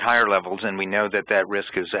levels than at higher levels, and we know that that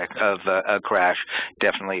risk of a crash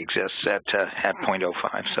definitely exists at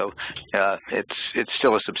 0.05. So it's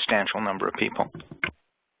still a substantial number of people.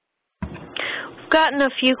 We've gotten a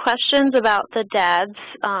few questions about the DADS,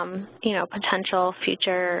 you know, potential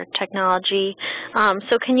future technology.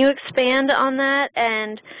 So can you expand on that?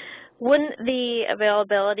 And wouldn't the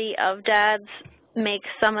availability of DADS make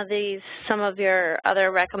some of your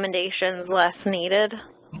other recommendations less needed?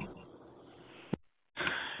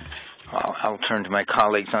 Well, I'll turn to my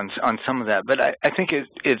colleagues on some of that, but I think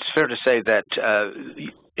it's fair to say that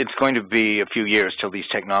it's going to be a few years till these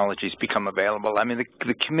technologies become available. I mean,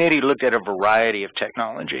 the committee looked at a variety of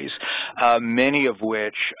technologies, many of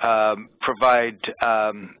which provide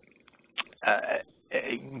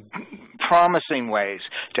promising ways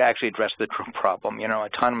to actually address the problem. You know,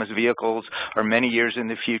 autonomous vehicles are many years in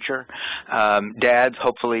the future. DADS,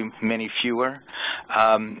 hopefully many fewer.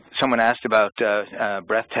 Someone asked about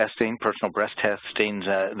breath testing, personal breath testing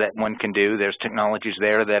that one can do. There's technologies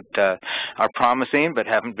there that are promising but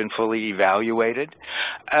haven't been fully evaluated.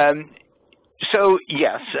 So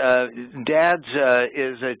yes, DADS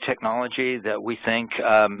is a technology that we think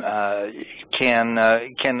can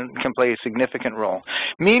play a significant role.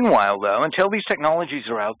 Meanwhile, though, until these technologies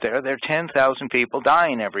are out there, there are 10,000 people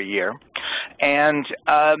dying every year, and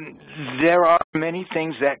there are many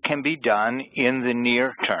things that can be done in the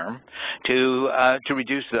near term to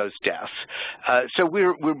reduce those deaths. So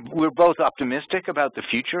we're both optimistic about the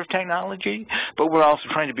future of technology, but we're also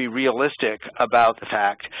trying to be realistic about the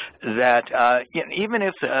fact that even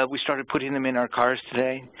if we started putting them in our cars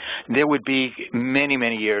today, there would be many,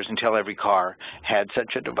 many years until every car had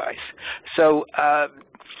such a device. So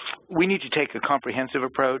we need to take a comprehensive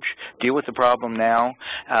approach, deal with the problem now,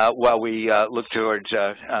 while we look towards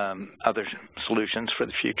other solutions for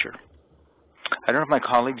the future. I don't know if my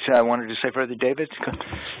colleagues wanted to say further. David?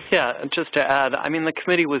 Yeah, just to add, I mean, the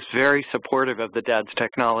committee was very supportive of the DADS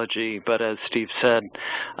technology, but as Steve said,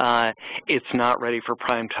 it's not ready for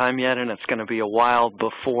prime time yet, and it's going to be a while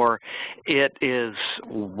before it is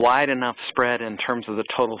wide enough spread in terms of the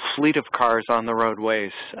total fleet of cars on the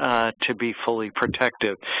roadways to be fully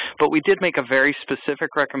protective. But we did make a very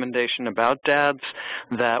specific recommendation about DADS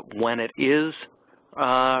that when it is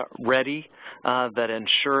ready, that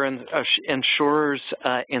insurers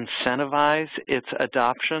incentivize its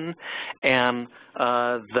adoption, and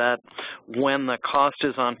that when the cost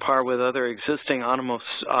is on par with other existing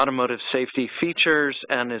automotive safety features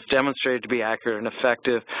and is demonstrated to be accurate and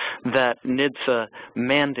effective, that NHTSA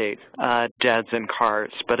mandate DADS in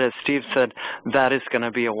cars. But as Steve said, that is going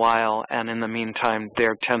to be a while, and in the meantime,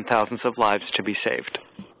 there are 10,000s of lives to be saved.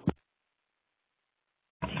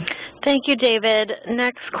 Thank you, David.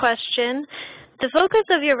 Next question. The focus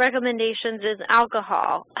of your recommendations is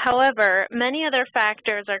alcohol. However, many other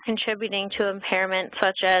factors are contributing to impairment,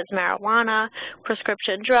 such as marijuana,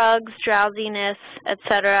 prescription drugs, drowsiness,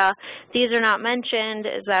 etc. These are not mentioned.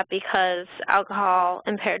 Is that because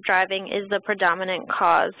alcohol-impaired driving is the predominant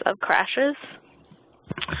cause of crashes?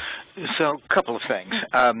 So, a couple of things.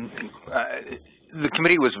 The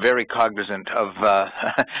committee was very cognizant of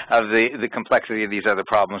the complexity of these other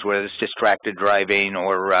problems, whether it's distracted driving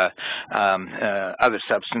or other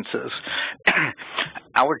substances.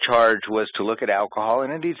 Our charge was to look at alcohol,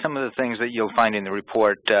 and indeed some of the things that you'll find in the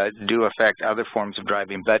report do affect other forms of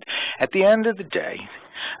driving. But at the end of the day,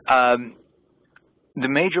 the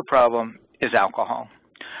major problem is alcohol.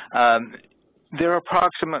 There are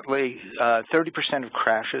approximately 30% of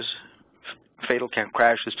crashes, fatal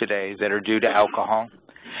crashes today, that are due to alcohol,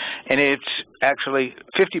 and it's actually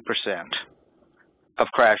 50% of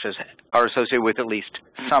crashes are associated with at least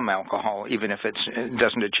some alcohol, even if it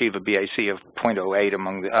doesn't achieve a BAC of 0.08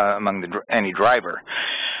 among any driver.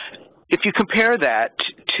 If you compare that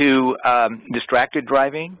to distracted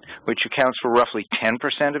driving, which accounts for roughly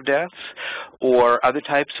 10% of deaths, or other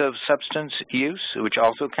types of substance use, which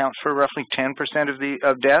also accounts for roughly 10%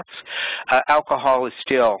 of deaths, alcohol is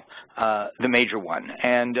still the major one.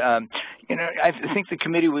 And you know, I think the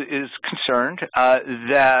committee is concerned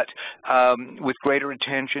that with greater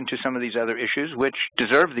attention to some of these other issues, which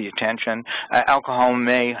deserve the attention, alcohol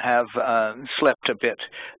may have slipped a bit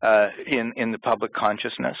in the public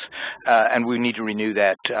consciousness, and we need to renew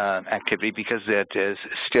that activity because it is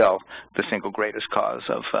still the single greatest cause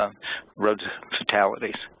of road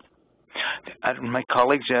fatalities. My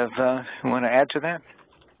colleagues want to add to that?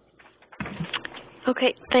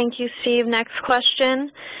 Okay, thank you, Steve. Next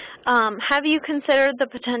question. Have you considered the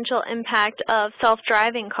potential impact of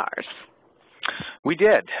self-driving cars? We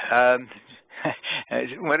did.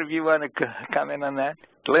 One of you want to comment on that?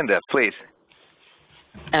 Linda, please.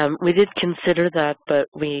 We did consider that, but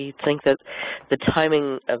we think that the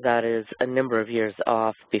timing of that is a number of years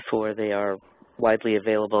off before they are widely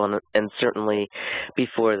available, and certainly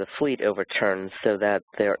before the fleet overturns, so that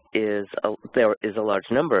there is a large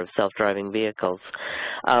number of self-driving vehicles.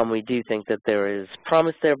 We do think that there is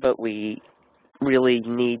promise there, but we really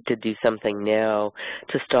need to do something now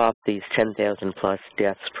to stop these 10,000 plus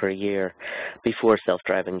deaths per year before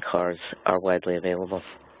self-driving cars are widely available.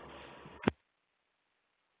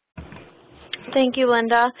 Thank you,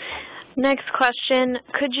 Linda. Next question,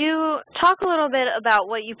 could you talk a little bit about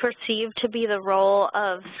what you perceive to be the role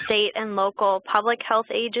of state and local public health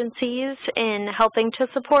agencies in helping to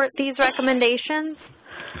support these recommendations?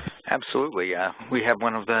 Absolutely. We have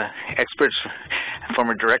one of the experts,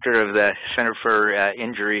 former director of the Center for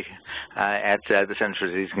Injury at the Center for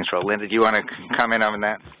Disease Control. Linda, do you want to comment on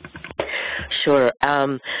that? Sure.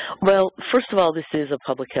 Well, first of all, this is a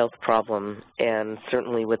public health problem, and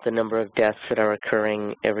certainly with the number of deaths that are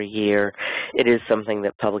occurring every year, it is something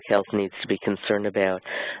that public health needs to be concerned about.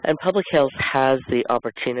 And public health has the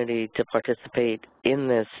opportunity to participate in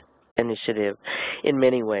this initiative in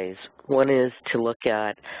many ways. One is to look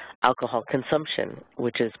at alcohol consumption,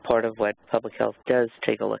 which is part of what public health does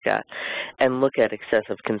take a look at, and look at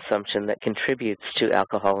excessive consumption that contributes to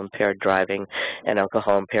alcohol-impaired driving and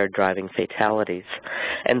alcohol-impaired driving fatalities.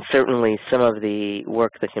 And certainly some of the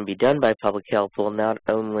work that can be done by public health will not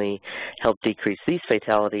only help decrease these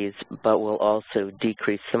fatalities, but will also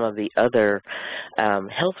decrease some of the other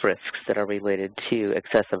health risks that are related to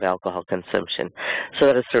excessive alcohol consumption. So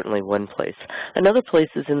that is certainly one place. Another place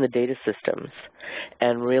is in the data systems,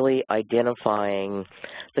 and really identifying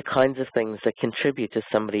the kinds of things that contribute to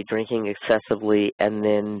somebody drinking excessively and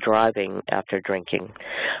then driving after drinking.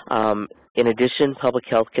 In addition, public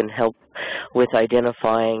health can help with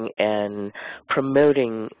identifying and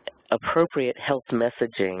promoting appropriate health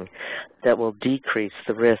messaging that will decrease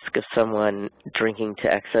the risk of someone drinking to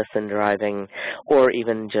excess and driving, or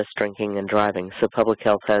even just drinking and driving. So public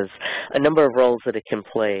health has a number of roles that it can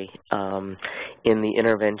play in the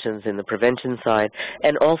interventions, in the prevention side,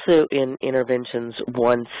 and also in interventions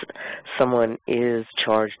once someone is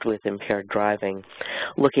charged with impaired driving,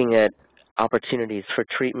 looking at opportunities for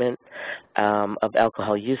treatment of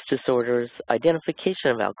alcohol use disorders, identification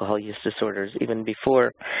of alcohol use disorders even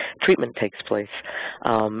before treatment takes place,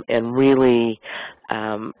 and really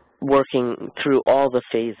working through all the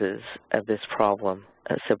phases of this problem.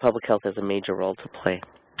 So public health has a major role to play.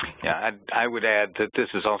 Yeah, I would add that this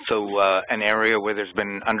is also an area where there's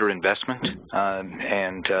been underinvestment,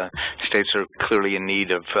 and states are clearly in need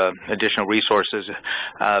of additional resources.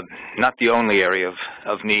 Not the only area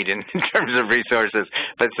of need in terms of resources,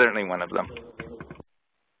 but certainly one of them.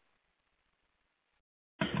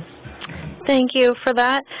 Thank you for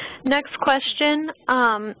that. Next question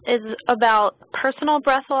is about personal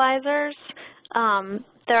breathalyzers.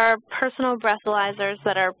 There are personal breathalyzers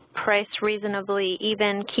that are priced reasonably,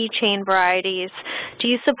 even keychain varieties. Do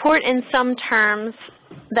you support in some terms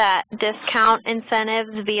that discount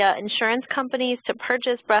incentives via insurance companies to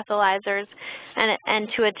purchase breathalyzers and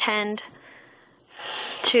to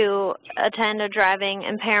attend a driving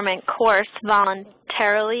impairment course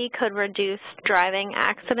voluntarily could reduce driving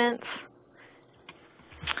accidents?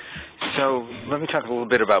 So let me talk a little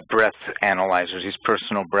bit about breath analyzers, these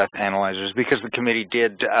personal breath analyzers, because the committee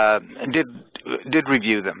did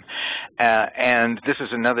review them. And this is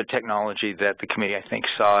another technology that the committee, I think,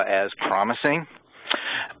 saw as promising.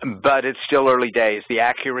 But it's still early days. The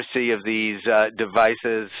accuracy of these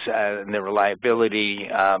devices and their reliability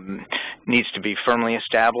needs to be firmly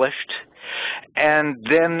established. And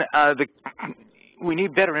then we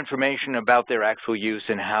need better information about their actual use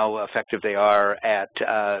and how effective they are at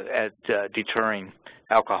deterring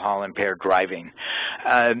alcohol-impaired driving.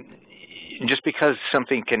 Just because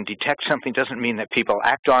something can detect something doesn't mean that people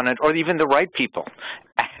act on it, or even the right people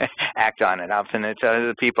act on it. Often it's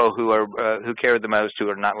the people who care the most, who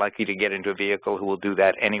are not likely to get into a vehicle, who will do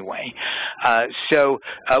that anyway. So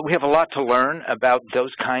we have a lot to learn about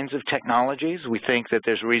those kinds of technologies. We think that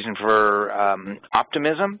there's reason for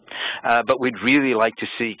optimism, but we'd really like to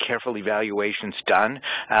see careful evaluations done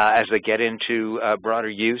as they get into broader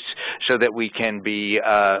use, so that we can be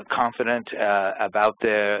confident about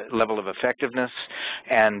the level of effectiveness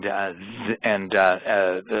and allow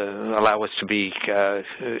us to be,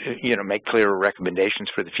 make clearer recommendations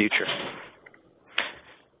for the future.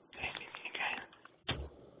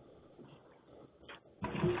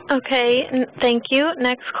 Okay, thank you.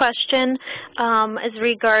 Next question is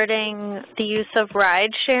regarding the use of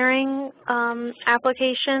ride-sharing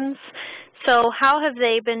applications. So how have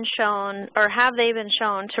they been shown, or have they been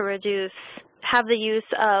shown to have the use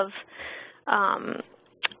of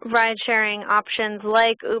ride-sharing options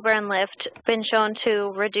like Uber and Lyft been shown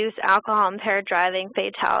to reduce alcohol-impaired driving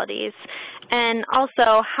fatalities? And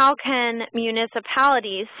also, how can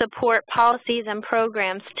municipalities support policies and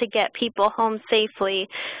programs to get people home safely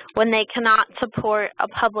when they cannot support a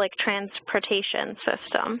public transportation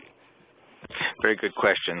system? Very good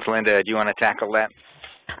questions. Linda, do you want to tackle that?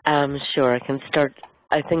 Sure, I can start.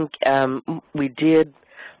 I think we did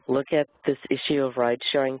look at this issue of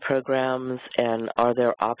ride-sharing programs, and are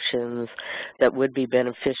there options that would be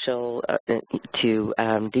beneficial to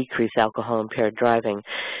decrease alcohol-impaired driving.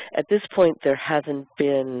 At this point, there hasn't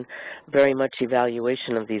been very much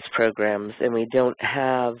evaluation of these programs, and we don't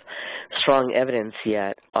have strong evidence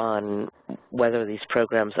yet on whether these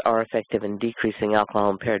programs are effective in decreasing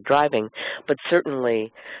alcohol-impaired driving, but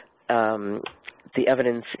certainly the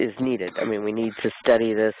evidence is needed. I mean, we need to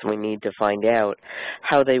study this. We need to find out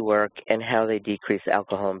how they work and how they decrease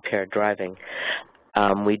alcohol-impaired driving.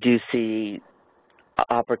 We do see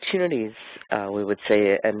opportunities, we would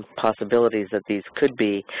say, and possibilities that these could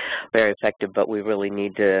be very effective, but we really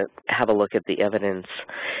need to have a look at the evidence.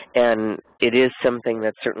 And it is something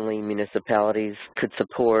that certainly municipalities could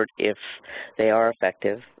support if they are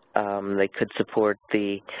effective. They could support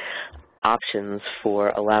the options for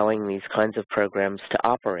allowing these kinds of programs to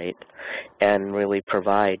operate and really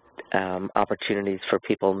provide opportunities for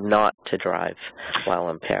people not to drive while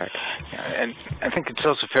impaired. And I think it's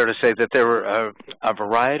also fair to say that there are a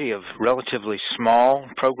variety of relatively small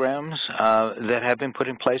programs that have been put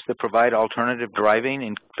in place that provide alternative driving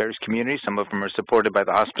in various communities. Some of them are supported by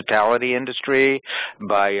the hospitality industry,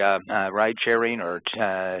 by ride-sharing or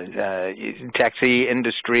taxi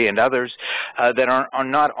industry and others that are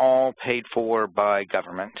not all paid for by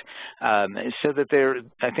government. So that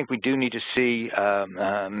I think we do need to see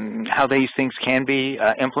how these things can be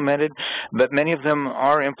implemented, but many of them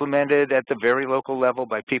are implemented at the very local level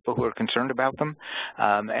by people who are concerned about them,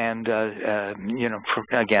 and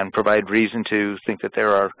again, provide reason to think that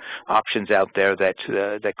there are options out there that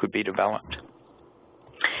could be developed.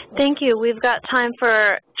 Thank you. We've got time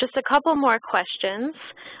for just a couple more questions.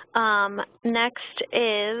 Next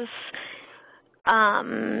is,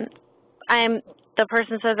 the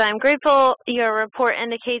person says, I'm grateful your report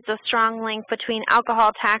indicates a strong link between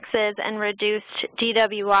alcohol taxes and reduced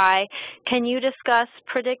DWI. Can you discuss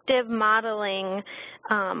predictive modeling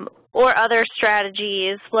or other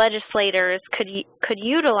strategies legislators could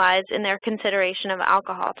utilize in their consideration of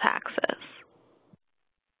alcohol taxes?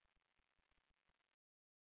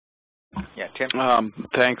 Yeah, Tim?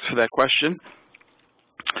 Thanks for that question.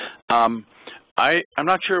 I'm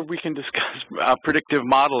not sure if we can discuss predictive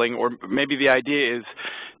modeling, or maybe the idea is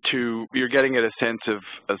you're getting at a sense of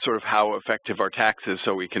sort of how effective our tax is,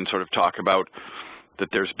 so we can sort of talk about that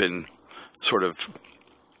there's been sort of,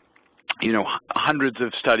 hundreds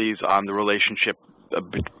of studies on the relationship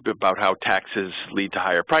about how taxes lead to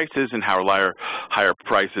higher prices and how higher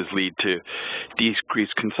prices lead to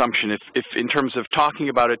decreased consumption. If in terms of talking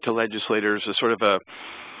about it to legislators, a sort of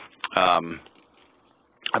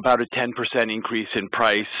about a 10% increase in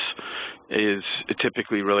price is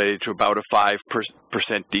typically related to about a 5%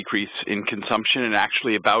 decrease in consumption, and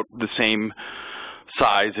actually about the same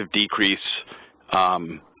size of decrease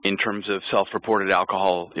in terms of self-reported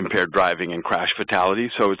alcohol-impaired driving and crash fatalities.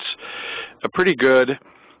 So it's a pretty good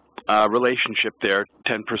relationship there,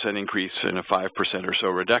 10% increase and a 5% or so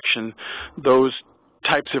reduction. Those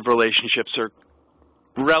types of relationships are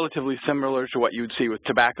relatively similar to what you'd see with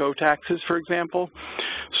tobacco taxes, for example.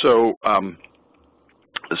 So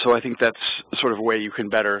I think that's sort of a way you can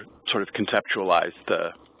better sort of conceptualize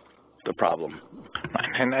the problem.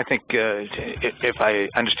 And I think if I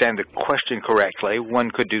understand the question correctly,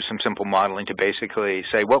 one could do some simple modeling to basically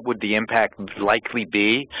say what would the impact likely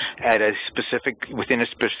be at a within a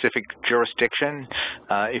specific jurisdiction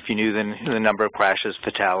if you knew the number of crashes,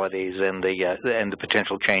 fatalities, and the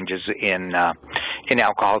potential changes in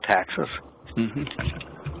alcohol taxes. Mm-hmm.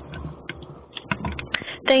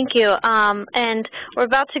 Thank you. And we're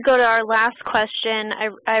about to go to our last question.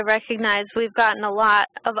 I recognize we've gotten a lot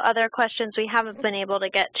of other questions we haven't been able to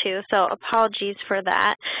get to, so apologies for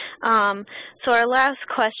that. So our last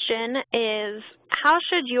question is, how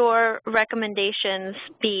should your recommendations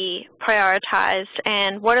be prioritized,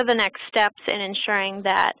 and what are the next steps in ensuring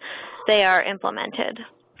that they are implemented?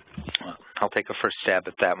 I'll take a first stab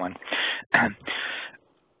at that one.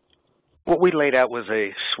 What we laid out was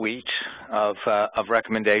a suite of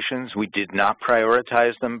recommendations. We did not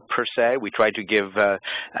prioritize them per se. We tried to give our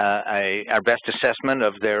best assessment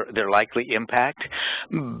of their likely impact.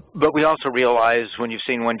 But we also realized when you've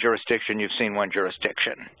seen one jurisdiction, you've seen one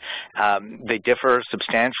jurisdiction. They differ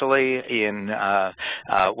substantially in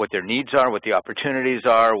what their needs are, what the opportunities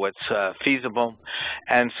are, what's feasible.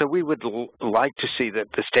 And so we would like to see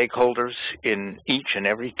that the stakeholders in each and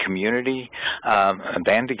every community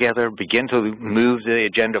band together, begin to move the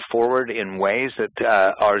agenda forward in ways that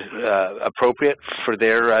are appropriate for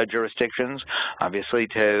their jurisdictions, obviously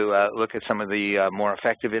to look at some of the more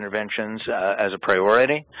effective interventions as a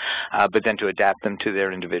priority, but then to adapt them to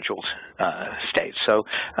their individual states. So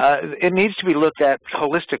it needs to be looked at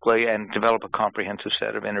holistically and develop a comprehensive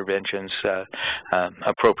set of interventions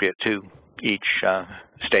appropriate to each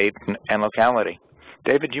state and locality.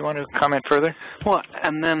 David, do you want to comment further? Well,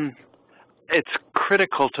 and then it's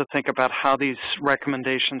critical to think about how these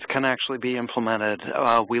recommendations can actually be implemented.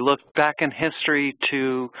 We look back in history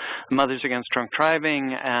to Mothers Against Drunk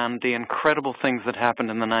Driving and the incredible things that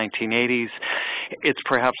happened in the 1980s. It's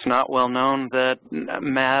perhaps not well known that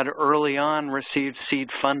MAD early on received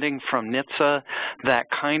seed funding from NHTSA. That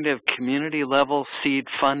kind of community-level seed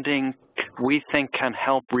funding we think can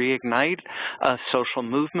help reignite a social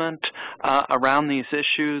movement around these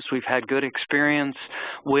issues. We've had good experience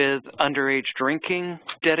with underage drinking,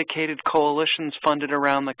 dedicated coalitions funded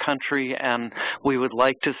around the country, and we would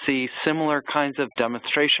like to see similar kinds of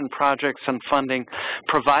demonstration projects and funding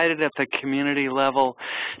provided at the community level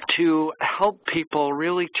to help people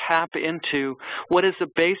really tap into what is a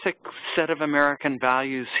basic set of American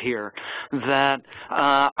values here, that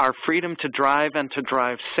our freedom to drive and to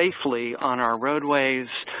drive safely on our roadways,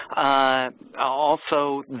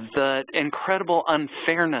 also the incredible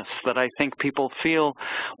unfairness that I think people feel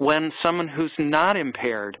when someone who's not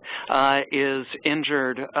impaired is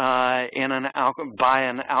injured by an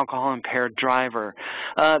alcohol-impaired driver.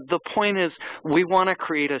 The point is we want to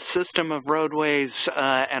create a system of roadways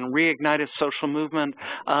and reignite a social movement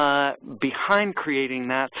behind creating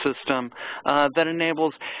that system that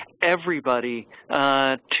enables everybody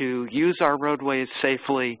to use our roadways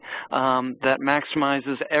safely, that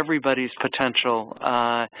maximizes everybody's potential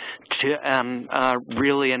and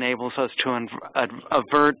really enables us to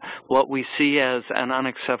avert what we see as an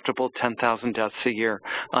unacceptable 10,000 deaths a year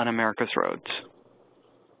on America's roads.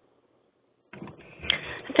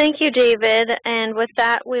 Thank you, David. And with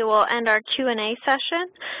that, we will end our Q&A session.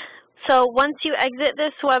 So once you exit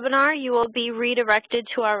this webinar, you will be redirected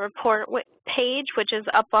to our report page, which is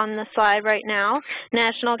up on the slide right now,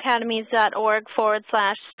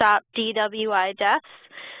 nationalacademies.org/stop-DWI-deaths.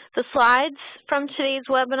 The slides from today's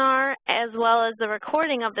webinar, as well as the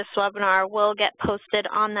recording of this webinar, will get posted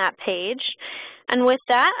on that page. And with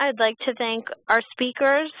that, I'd like to thank our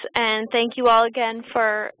speakers and thank you all again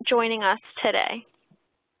for joining us today.